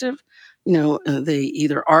attractive. They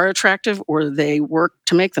either are attractive or they work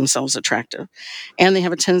to make themselves attractive. And they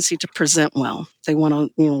have a tendency to present well. They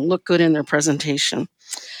want to, look good in their presentation.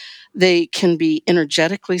 They can be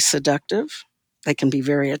energetically seductive. They can be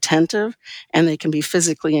very attentive, and they can be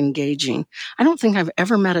physically engaging. I don't think I've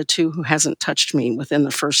ever met a 2 who hasn't touched me within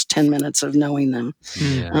the first 10 minutes of knowing them.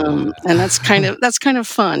 And that's kind of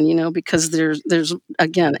fun, because there's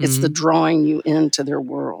again, it's the drawing you into their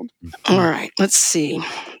world. All right, let's see.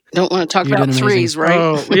 Don't want to talk about 3s, right?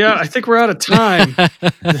 Oh, yeah, I think we're out of time.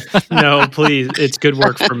 No, please. It's good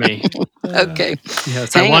work for me. Okay.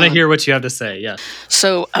 Yes, I want to hear what you have to say. Yes.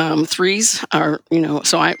 So 3s are,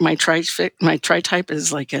 my tri-type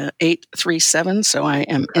is like a 8-3-7. So I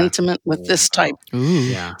am intimate with this type. Ooh.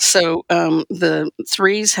 Yeah. So the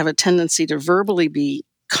 3s have a tendency to verbally be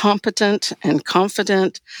competent and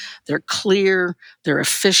confident. They're clear. They're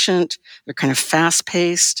efficient. They're kind of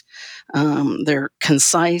fast-paced. They're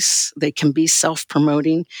concise. They can be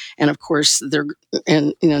self-promoting, and of course,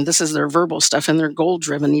 this is their verbal stuff, and they're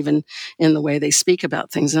goal-driven, even in the way they speak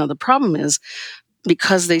about things. Now, the problem is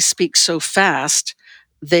because they speak so fast,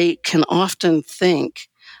 they can often think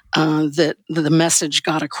that the message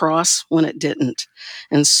got across when it didn't.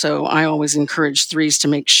 And so I always encourage 3s to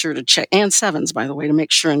make sure to check, and 7s, by the way, to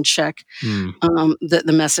make sure and check that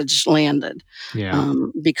the message landed. Yeah.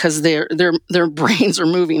 Because their brains are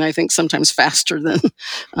moving, I think, sometimes faster than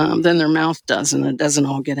their mouth does, and it doesn't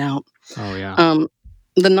all get out. Oh, yeah.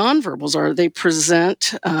 The nonverbals they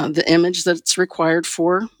present the image that's required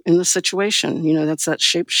in the situation. That's that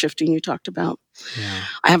shape shifting you talked about. Yeah.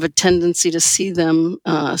 I have a tendency to see them,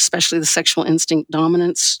 especially the sexual instinct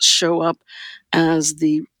dominance, show up as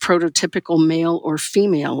the prototypical male or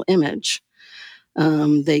female image.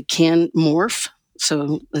 They can morph.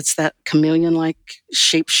 So it's that chameleon-like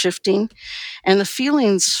shape shifting. And the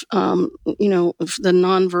feelings, the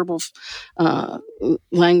nonverbal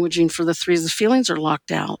languaging for the 3s, the feelings are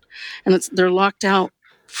locked out. And they're locked out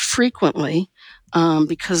frequently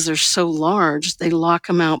because they're so large, they lock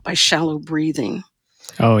them out by shallow breathing.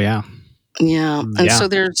 Oh, yeah. Yeah. And so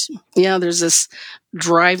there's this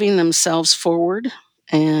driving themselves forward,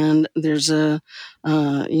 and there's a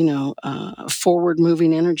forward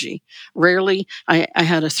moving energy. Rarely, I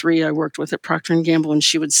had a 3 I worked with at Procter & Gamble, and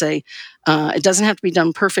she would say, it doesn't have to be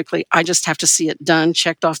done perfectly. I just have to see it done,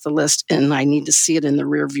 checked off the list, and I need to see it in the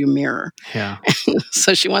rearview mirror. Yeah.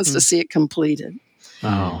 So she wants to see it completed.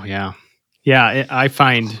 Oh, yeah. Yeah, I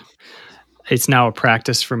find it's now a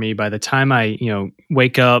practice for me. By the time I,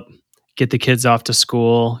 wake up, get the kids off to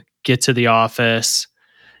school, get to the office,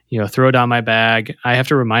 throw down my bag, I have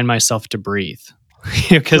to remind myself to breathe.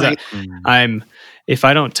 Because if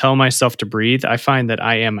I don't tell myself to breathe, I find that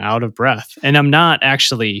I am out of breath, and I'm not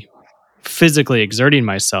actually physically exerting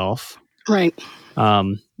myself. Right.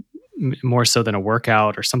 More so than a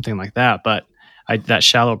workout or something like that. But that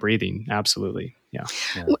shallow breathing, absolutely. Yeah.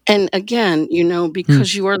 And again,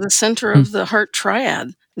 because you are the center of the heart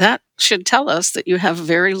triad, that should tell us that you have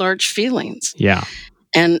very large feelings. Yeah.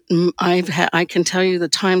 And I can tell you the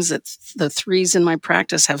times that the threes in my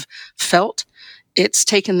practice have felt, it's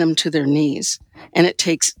taken them to their knees, and it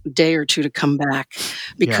takes a day or two to come back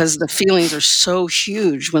because the feelings are so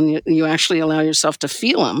huge when you actually allow yourself to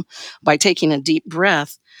feel them by taking a deep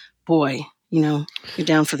breath. Boy, you're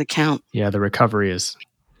down for the count. Yeah, the recovery is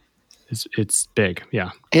it's big.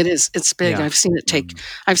 Yeah, it is. It's big. Yeah. I've seen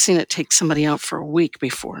it take somebody out for a week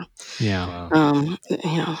before. Yeah. Wow.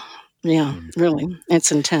 Really,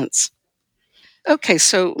 it's intense. Okay,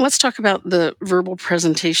 so let's talk about the verbal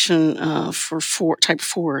presentation for type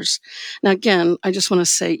 4s. Now, again, I just want to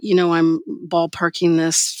say, I'm ballparking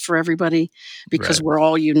this for everybody because Right. we're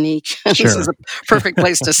all unique. Sure. This is a perfect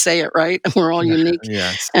place to say it, right? We're all unique.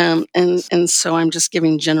 Yes. And so I'm just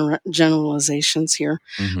giving generalizations here.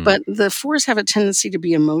 Mhm. But the 4s have a tendency to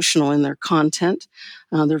be emotional in their content,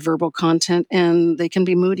 their verbal content, and they can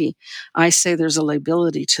be moody. I say there's a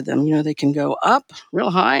lability to them. They can go up real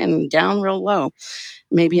high and down real low,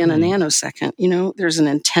 maybe in a nanosecond. There's an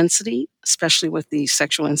intensity, especially with the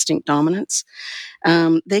sexual instinct dominance.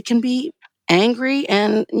 They can be angry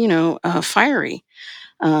and, fiery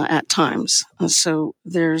at times. So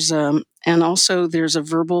there's, and also there's a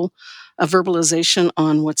verbalization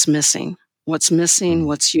on what's missing. What's missing,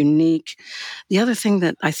 what's unique. The other thing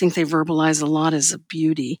that I think they verbalize a lot is the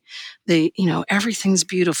beauty. Everything's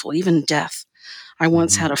beautiful, even death. I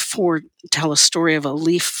once had a 4 tell a story of a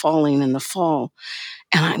leaf falling in the fall,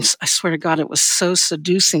 and I swear to God, it was so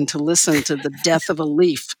seducing to listen to the death of a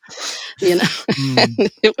leaf.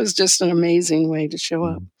 It was just an amazing way to show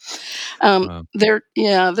up. Wow. Their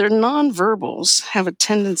nonverbals have a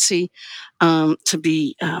tendency to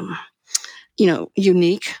be,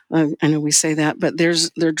 unique. I know we say that, but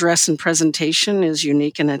their dress and presentation is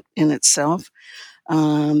unique in itself.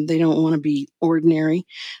 They don't want to be ordinary.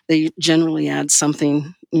 They generally add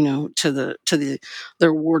something, to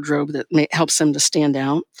their wardrobe that helps them to stand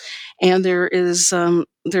out. And there's an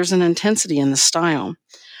intensity in the style.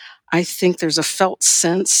 I think there's a felt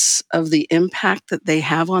sense of the impact that they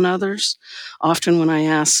have on others. Often when I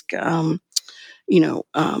ask,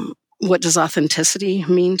 what does authenticity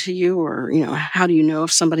mean to you? Or, how do you know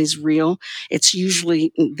if somebody's real? It's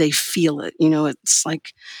usually they feel it. It's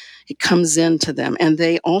like it comes into them. And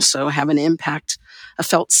they also have an impact, a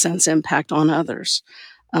felt sense impact on others.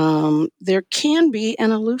 There can be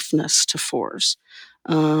an aloofness to 4s.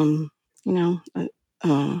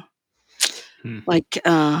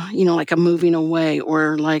 Like a moving away,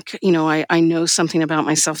 or like, I know something about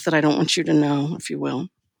myself that I don't want you to know, if you will.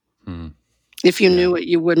 Mm. If you knew it,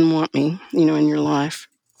 you wouldn't want me, in your life.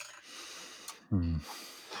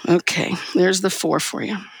 Okay, there's the 4 for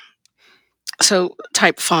you. So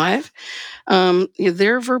type 5,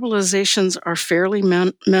 their verbalizations are fairly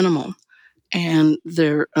minimal, and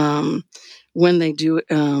they're when they do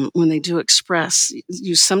express,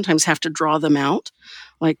 you sometimes have to draw them out.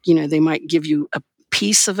 Like, they might give you a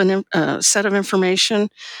piece of a set of information,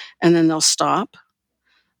 and then they'll stop,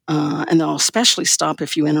 and they'll especially stop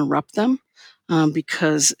if you interrupt them.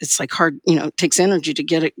 Because it's like hard, it takes energy to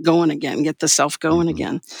get it going again, get the self going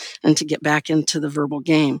again, and to get back into the verbal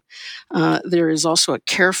game. There is also a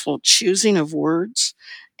careful choosing of words,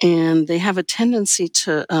 and they have a tendency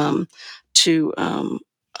to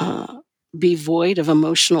be void of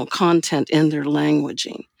emotional content in their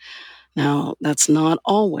languaging. Now, that's not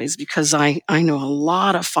always, because I know a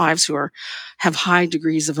lot of 5s who have high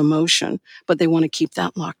degrees of emotion, but they want to keep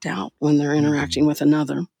that locked out when they're interacting with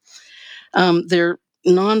another. Their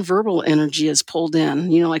nonverbal energy is pulled in,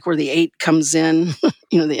 like where the 8 comes in,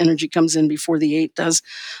 the energy comes in before the 8 does.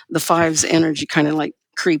 The 5's energy kind of like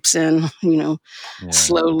creeps in,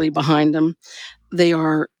 slowly behind them.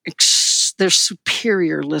 They're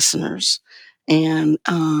superior listeners. And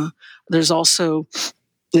there's also,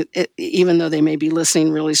 even though they may be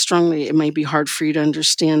listening really strongly, it may be hard for you to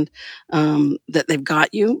understand that they've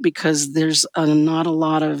got you, because there's not a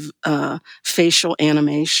lot of facial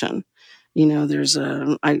animation.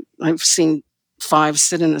 I've seen 5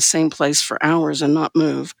 sit in the same place for hours and not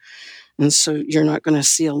move. And so you're not going to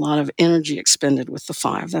see a lot of energy expended with the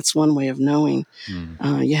 5. That's one way of knowing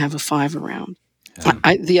you have a 5 around.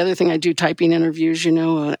 Yeah. The other thing, I do typing interviews,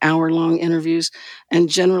 hour-long interviews, and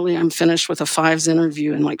generally I'm finished with a 5's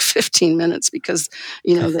interview in like 15 minutes because,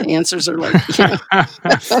 the answers are like,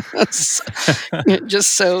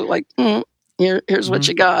 just so like, here's what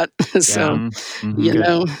you got. So,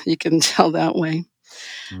 you can tell that way.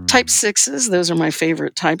 Type 6s, those are my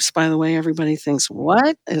favorite types, by the way. Everybody thinks,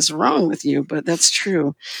 what is wrong with you? But that's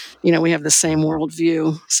true. We have the same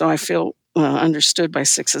worldview. So I feel understood by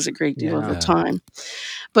sixes a great deal of the Yeah. time.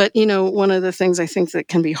 But, one of the things I think that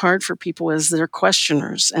can be hard for people is they're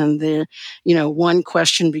questioners, and they're, one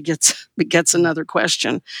question begets another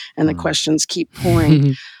question, and the Mm. questions keep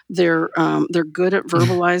pouring. They're good at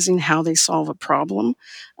verbalizing how they solve a problem.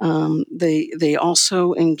 They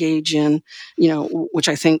also engage in, which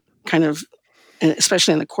I think kind of,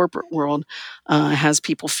 especially in the corporate world, has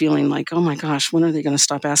people feeling like, oh my gosh, when are they going to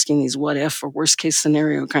stop asking these what if or worst case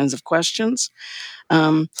scenario kinds of questions?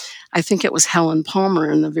 I think it was Helen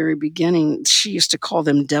Palmer in the very beginning. She used to call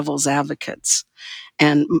them devil's advocates.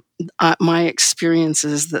 And my experience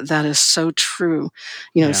is that is so true.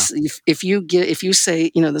 If you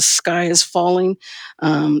say, the sky is falling,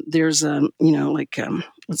 there's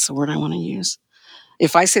what's the word I want to use?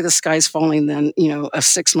 If I say the sky's falling, then, a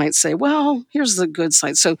six might say, well, here's the good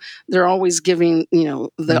side. So they're always giving,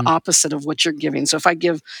 the opposite of what you're giving. So if I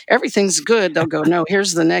give everything's good, they'll go, no,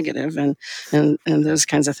 here's the negative, and those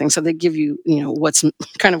kinds of things. So they give you, what's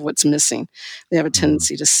missing. They have a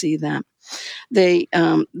tendency to see that. They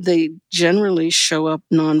generally show up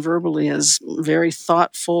non-verbally as very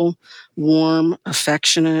thoughtful, warm,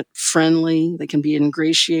 affectionate, friendly. They can be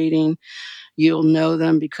ingratiating. You'll know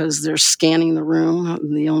them because they're scanning the room.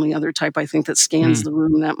 The only other type I think that scans the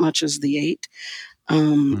room that much is the 8.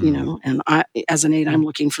 And I, as an 8, I'm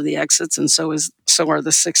looking for the exits, and so are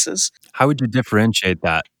the 6s. How would you differentiate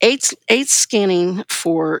that? 8's scanning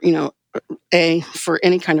for, for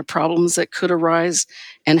any kind of problems that could arise,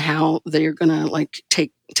 and how they're going to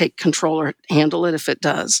take control or handle it if it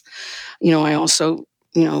does. I also,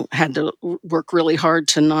 had to work really hard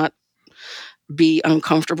to not be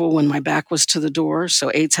uncomfortable when my back was to the door. So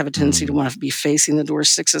 8s have a tendency to want to be facing the door.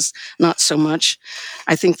 6s, not so much.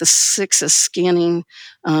 I think the 6 is scanning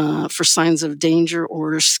for signs of danger,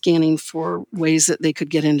 or scanning for ways that they could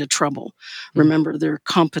get into trouble. Remember, they're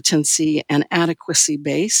competency and adequacy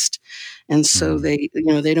based. And so they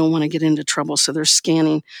don't want to get into trouble. So they're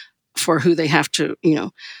scanning for who they have to,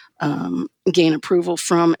 gain approval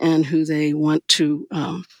from, and who they want to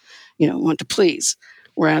please.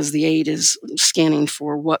 Whereas the 8 is scanning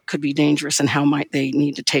for what could be dangerous and how might they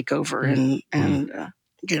need to take over and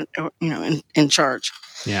get in charge.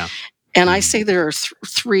 Yeah. And I say there are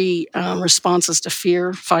 3 responses to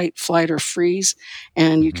fear: fight, flight, or freeze.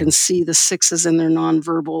 And you can see the 6s in their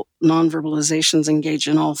non-verbalizations engage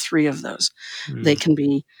in all 3 of those. They can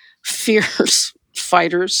be fierce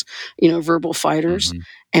fighters, verbal fighters.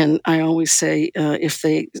 And I always say, if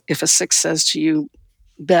a 6 says to you,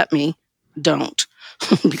 bet me, don't.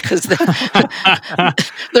 Because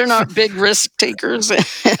they're not big risk takers, and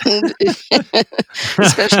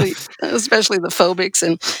especially the phobics,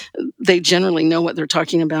 and they generally know what they're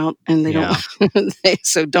talking about, and they don't.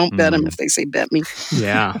 So don't bet them if they say bet me.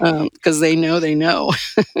 Yeah, because they know.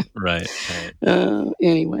 Right.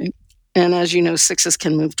 Anyway, and as you know, 6s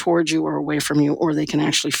can move towards you or away from you, or they can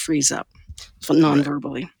actually freeze up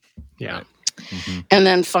non-verbally. Yeah. Right. And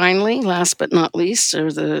then finally, last but not least,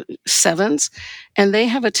 are the 7s, and they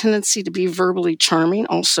have a tendency to be verbally charming,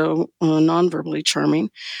 also non-verbally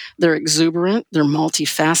charming. They're exuberant, they're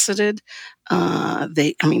multifaceted.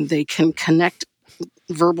 They can connect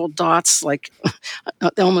verbal dots, like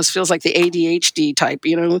it almost feels like the ADHD type.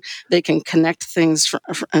 They can connect things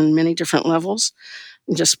on many different levels.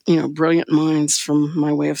 Just brilliant minds from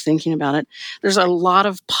my way of thinking about it. There's a lot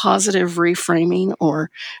of positive reframing, or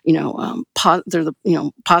they're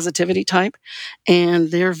the positivity type,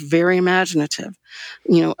 and they're very imaginative.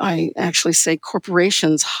 I actually say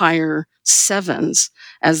corporations hire 7s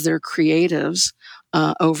as their creatives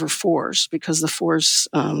over 4s, because the 4s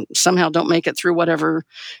somehow don't make it through whatever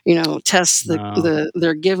tests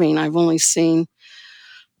they're giving. I've only seen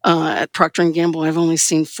at Procter & Gamble, I've only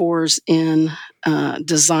seen 4s in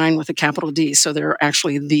design with a capital D, so they're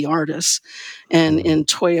actually the artists. And in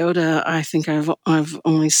Toyota, I think I've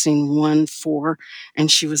only seen 1 4, and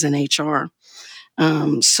she was in HR.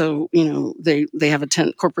 So they have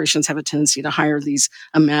corporations have a tendency to hire these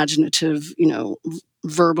imaginative,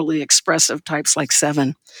 verbally expressive types like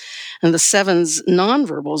 7. And the 7's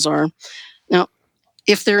nonverbals are, now,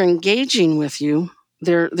 if they're engaging with you,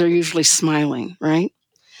 they're usually smiling, right?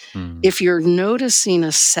 If you're noticing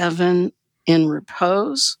a 7 in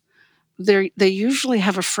repose, they usually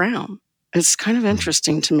have a frown. It's kind of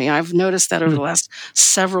interesting to me. I've noticed that over the last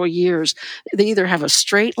several years. They either have a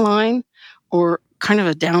straight line or kind of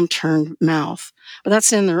a downturned mouth. But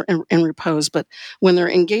that's in repose. But when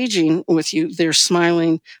they're engaging with you, they're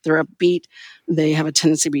smiling, they're upbeat, they have a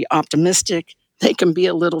tendency to be optimistic. They can be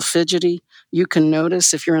a little fidgety, You can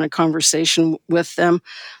notice if you're in a conversation with them,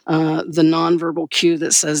 the nonverbal cue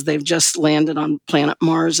that says they've just landed on planet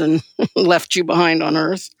Mars and left you behind on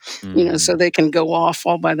Earth, so they can go off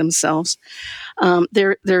all by themselves.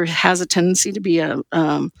 There has a tendency to be a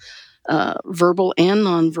verbal and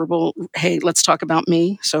nonverbal, hey, let's talk about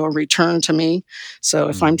me. So a return to me. So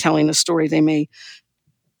if I'm telling a story, they may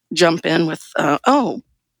jump in with, oh,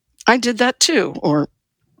 I did that too. Or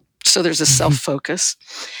so there's a self-focus.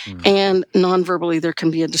 And nonverbally, there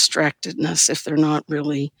can be a distractedness if they're not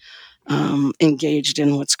really engaged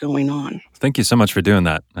in what's going on. Thank you so much for doing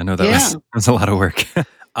that. I know that was a lot of work.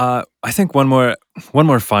 I think one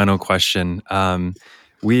more final question.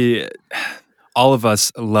 We all of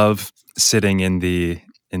us love sitting in the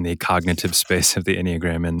cognitive space of the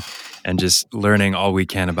Enneagram and just learning all we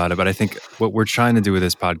can about it. But I think what we're trying to do with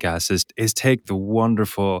this podcast is take the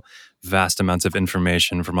wonderful, vast amounts of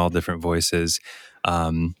information from all different voices,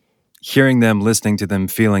 hearing them, listening to them,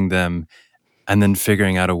 feeling them, and then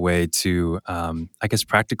figuring out a way to, I guess,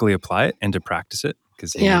 practically apply it and to practice it,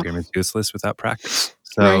 because the Enneagram is useless without practice.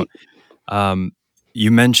 So you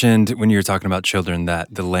mentioned when you were talking about children that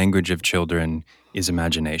the language of children is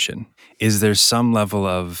imagination. Is there some level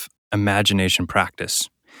of imagination practice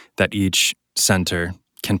that each center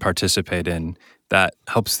can participate in that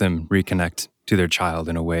helps them reconnect to their child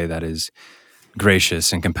in a way that is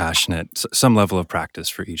gracious and compassionate? Some level of practice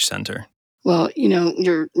for each center. Well,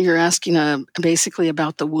 you're asking basically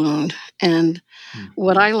about the wound, and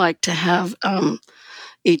what I like to have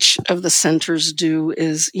each of the centers do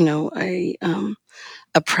is,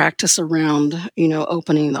 a practice around,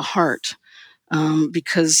 opening the heart,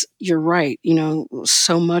 because you're right.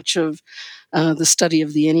 So much of the study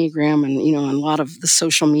of the Enneagram and and a lot of the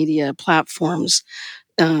social media platforms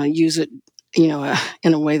use it,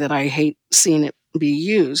 in a way that I hate seeing it be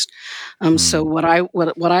used. So what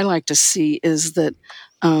I like to see is that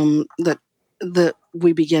that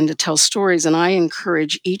we begin to tell stories, and I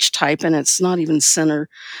encourage each type, and it's not even center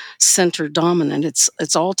dominant.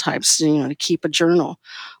 It's all types, to keep a journal.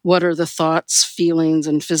 What are the thoughts, feelings,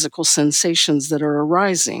 and physical sensations that are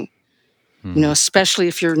arising? Especially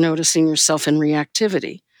if you're noticing yourself in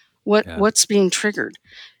reactivity. What's being triggered?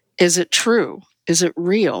 Is it true? Is it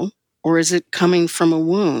real? Or is it coming from a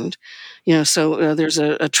wound? So there's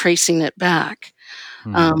a tracing it back.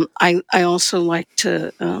 I also like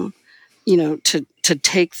to, to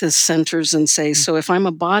take the centers and say, so if I'm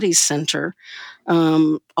a body center,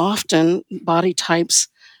 often body types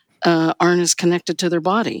aren't as connected to their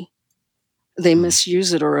body. They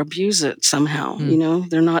misuse it or abuse it somehow.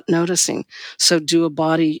 They're not noticing. So do a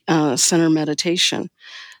body center meditation.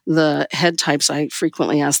 The head types, I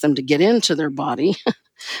frequently ask them to get into their body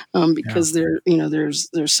because there's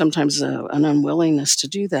sometimes an unwillingness to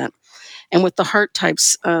do that. And with the heart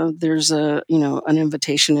types, there's an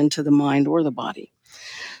invitation into the mind or the body.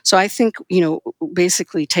 So I think,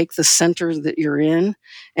 basically take the center that you're in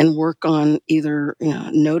and work on either,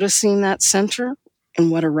 noticing that center and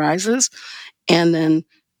what arises, and then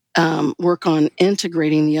work on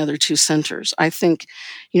integrating the other two centers. I think,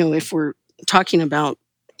 if we're talking about,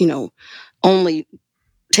 only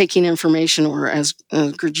taking information, or as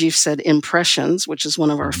Gurdjieff said, impressions, which is one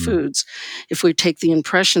of our foods. If we take the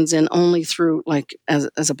impressions in only through, like as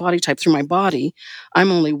a body type, through my body, I'm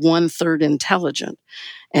only 1/3 intelligent.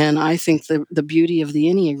 And I think the beauty of the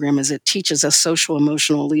Enneagram is it teaches us social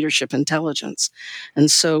emotional leadership intelligence. And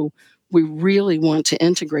so we really want to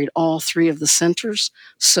integrate all three of the centers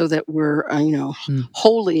so that we're,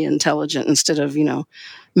 wholly intelligent instead of,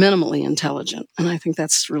 minimally intelligent. And I think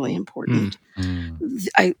that's really important.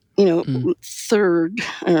 Third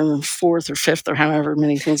or fourth or fifth or however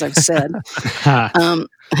many things I've said,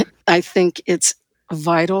 I think it's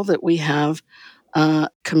vital that we have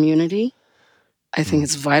community. I think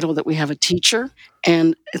it's vital that we have a teacher,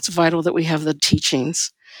 and it's vital that we have the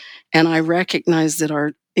teachings. And I recognize that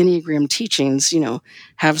our Enneagram teachings,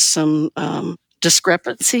 have some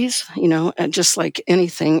discrepancies, and just like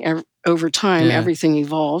anything, over time, everything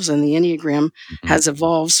evolves, and the Enneagram has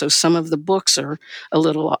evolved. So some of the books are a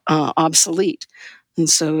little obsolete. And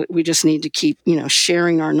so we just need to keep,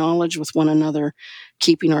 sharing our knowledge with one another,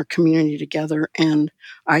 keeping our community together. And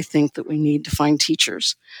I think that we need to find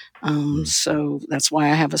teachers. So that's why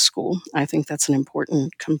I have a school. I think that's an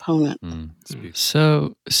important component.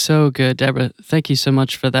 So good, Deborah. Thank you so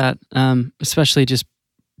much for that. Especially just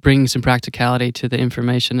bringing some practicality to the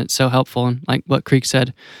information. It's so helpful. And like what Creek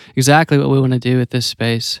said, exactly what we want to do with this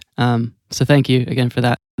space. So thank you again for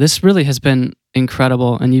that. This really has been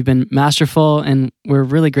incredible, and you've been masterful, and we're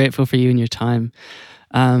really grateful for you and your time.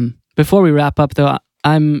 Before we wrap up, though,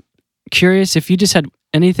 I'm curious if you just had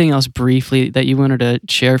anything else briefly that you wanted to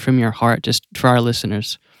share from your heart, just for our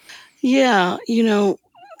listeners? Yeah,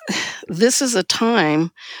 this is a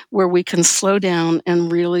time where we can slow down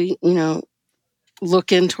and really,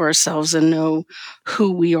 look into ourselves and know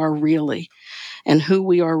who we are really. And who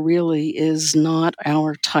we are really is not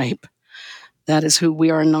our type. That is who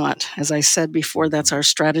we are not. As I said before, that's our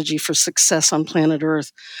strategy for success on planet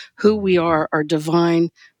Earth. Who we are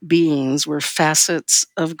divine beings. We're facets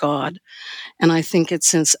of God. And I think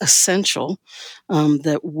it's essential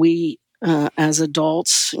that we, as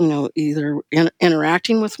adults, either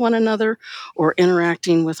interacting with one another or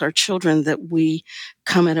interacting with our children, that we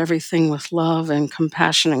come at everything with love and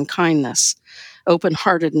compassion and kindness. Open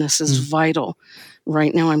heartedness is vital.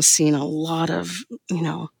 Right now, I'm seeing a lot of,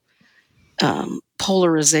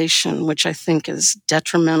 polarization, which I think is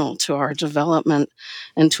detrimental to our development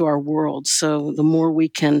and to our world. So the more we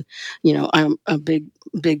can, I'm a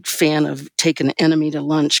big fan of take an enemy to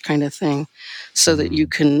lunch kind of thing, so that you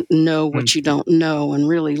can know what you don't know and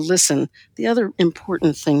really listen. The other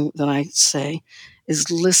important thing that I say is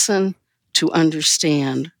listen to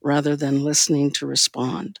understand rather than listening to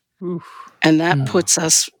respond. Oof. And that puts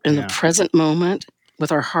us in the present moment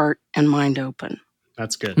with our heart and mind open.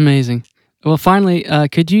 That's good. Amazing. Well, finally,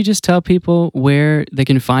 could you just tell people where they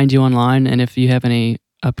can find you online, and if you have any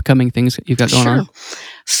upcoming things that you've got going on?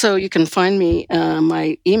 So you can find me,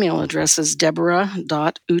 my email address is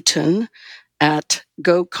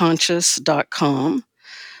deborah.uten@goconscious.com.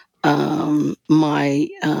 My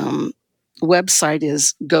website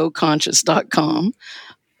is goconscious.com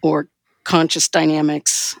or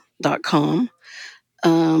consciousdynamics.com.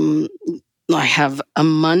 I have a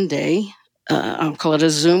Monday, I'll call it a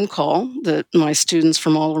Zoom call, that my students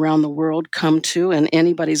from all around the world come to, and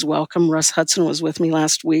anybody's welcome. Russ Hudson was with me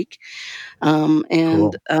last week.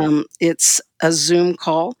 It's a Zoom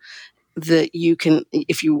call that you can,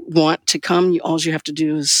 if you want to come, all you have to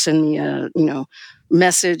do is send me a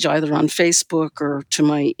message either on Facebook or to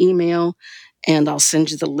my email, and I'll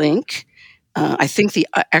send you the link. I think the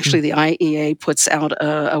IEA puts out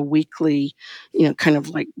a weekly, kind of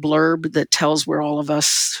like blurb that tells where all of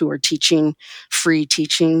us who are teaching free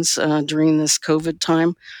teachings during this COVID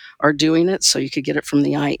time are doing it. So you could get it from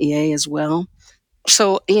the IEA as well.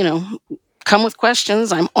 So, come with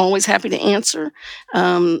questions. I'm always happy to answer.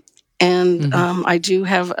 I do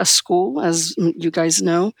have a school, as you guys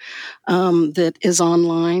know, that is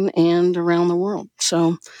online and around the world.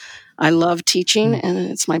 So I love teaching, and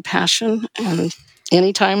it's my passion. And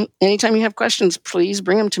anytime you have questions, please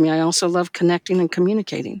bring them to me. I also love connecting and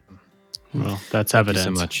communicating. Well, that's evident. Thank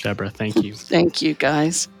you so much, Deborah. Thank you. Thank you,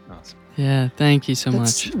 guys. Awesome. Yeah, thank you so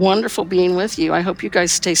much. It's wonderful being with you. I hope you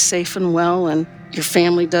guys stay safe and well, and your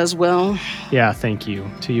family does well. Yeah, thank you.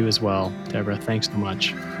 To you as well, Deborah. Thanks so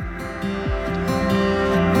much.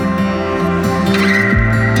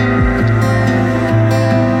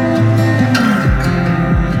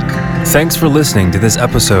 Thanks for listening to this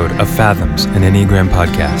episode of Fathoms, an Enneagram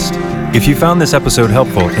podcast. If you found this episode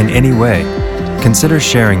helpful in any way, consider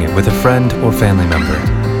sharing it with a friend or family member.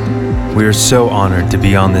 We are so honored to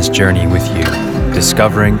be on this journey with you,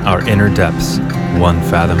 discovering our inner depths, one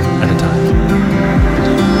fathom at a time.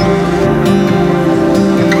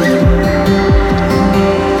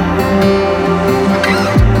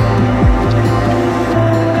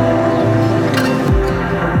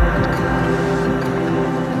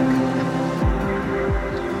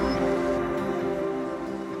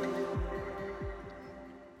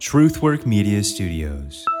 Truthwork Media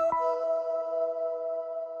Studios.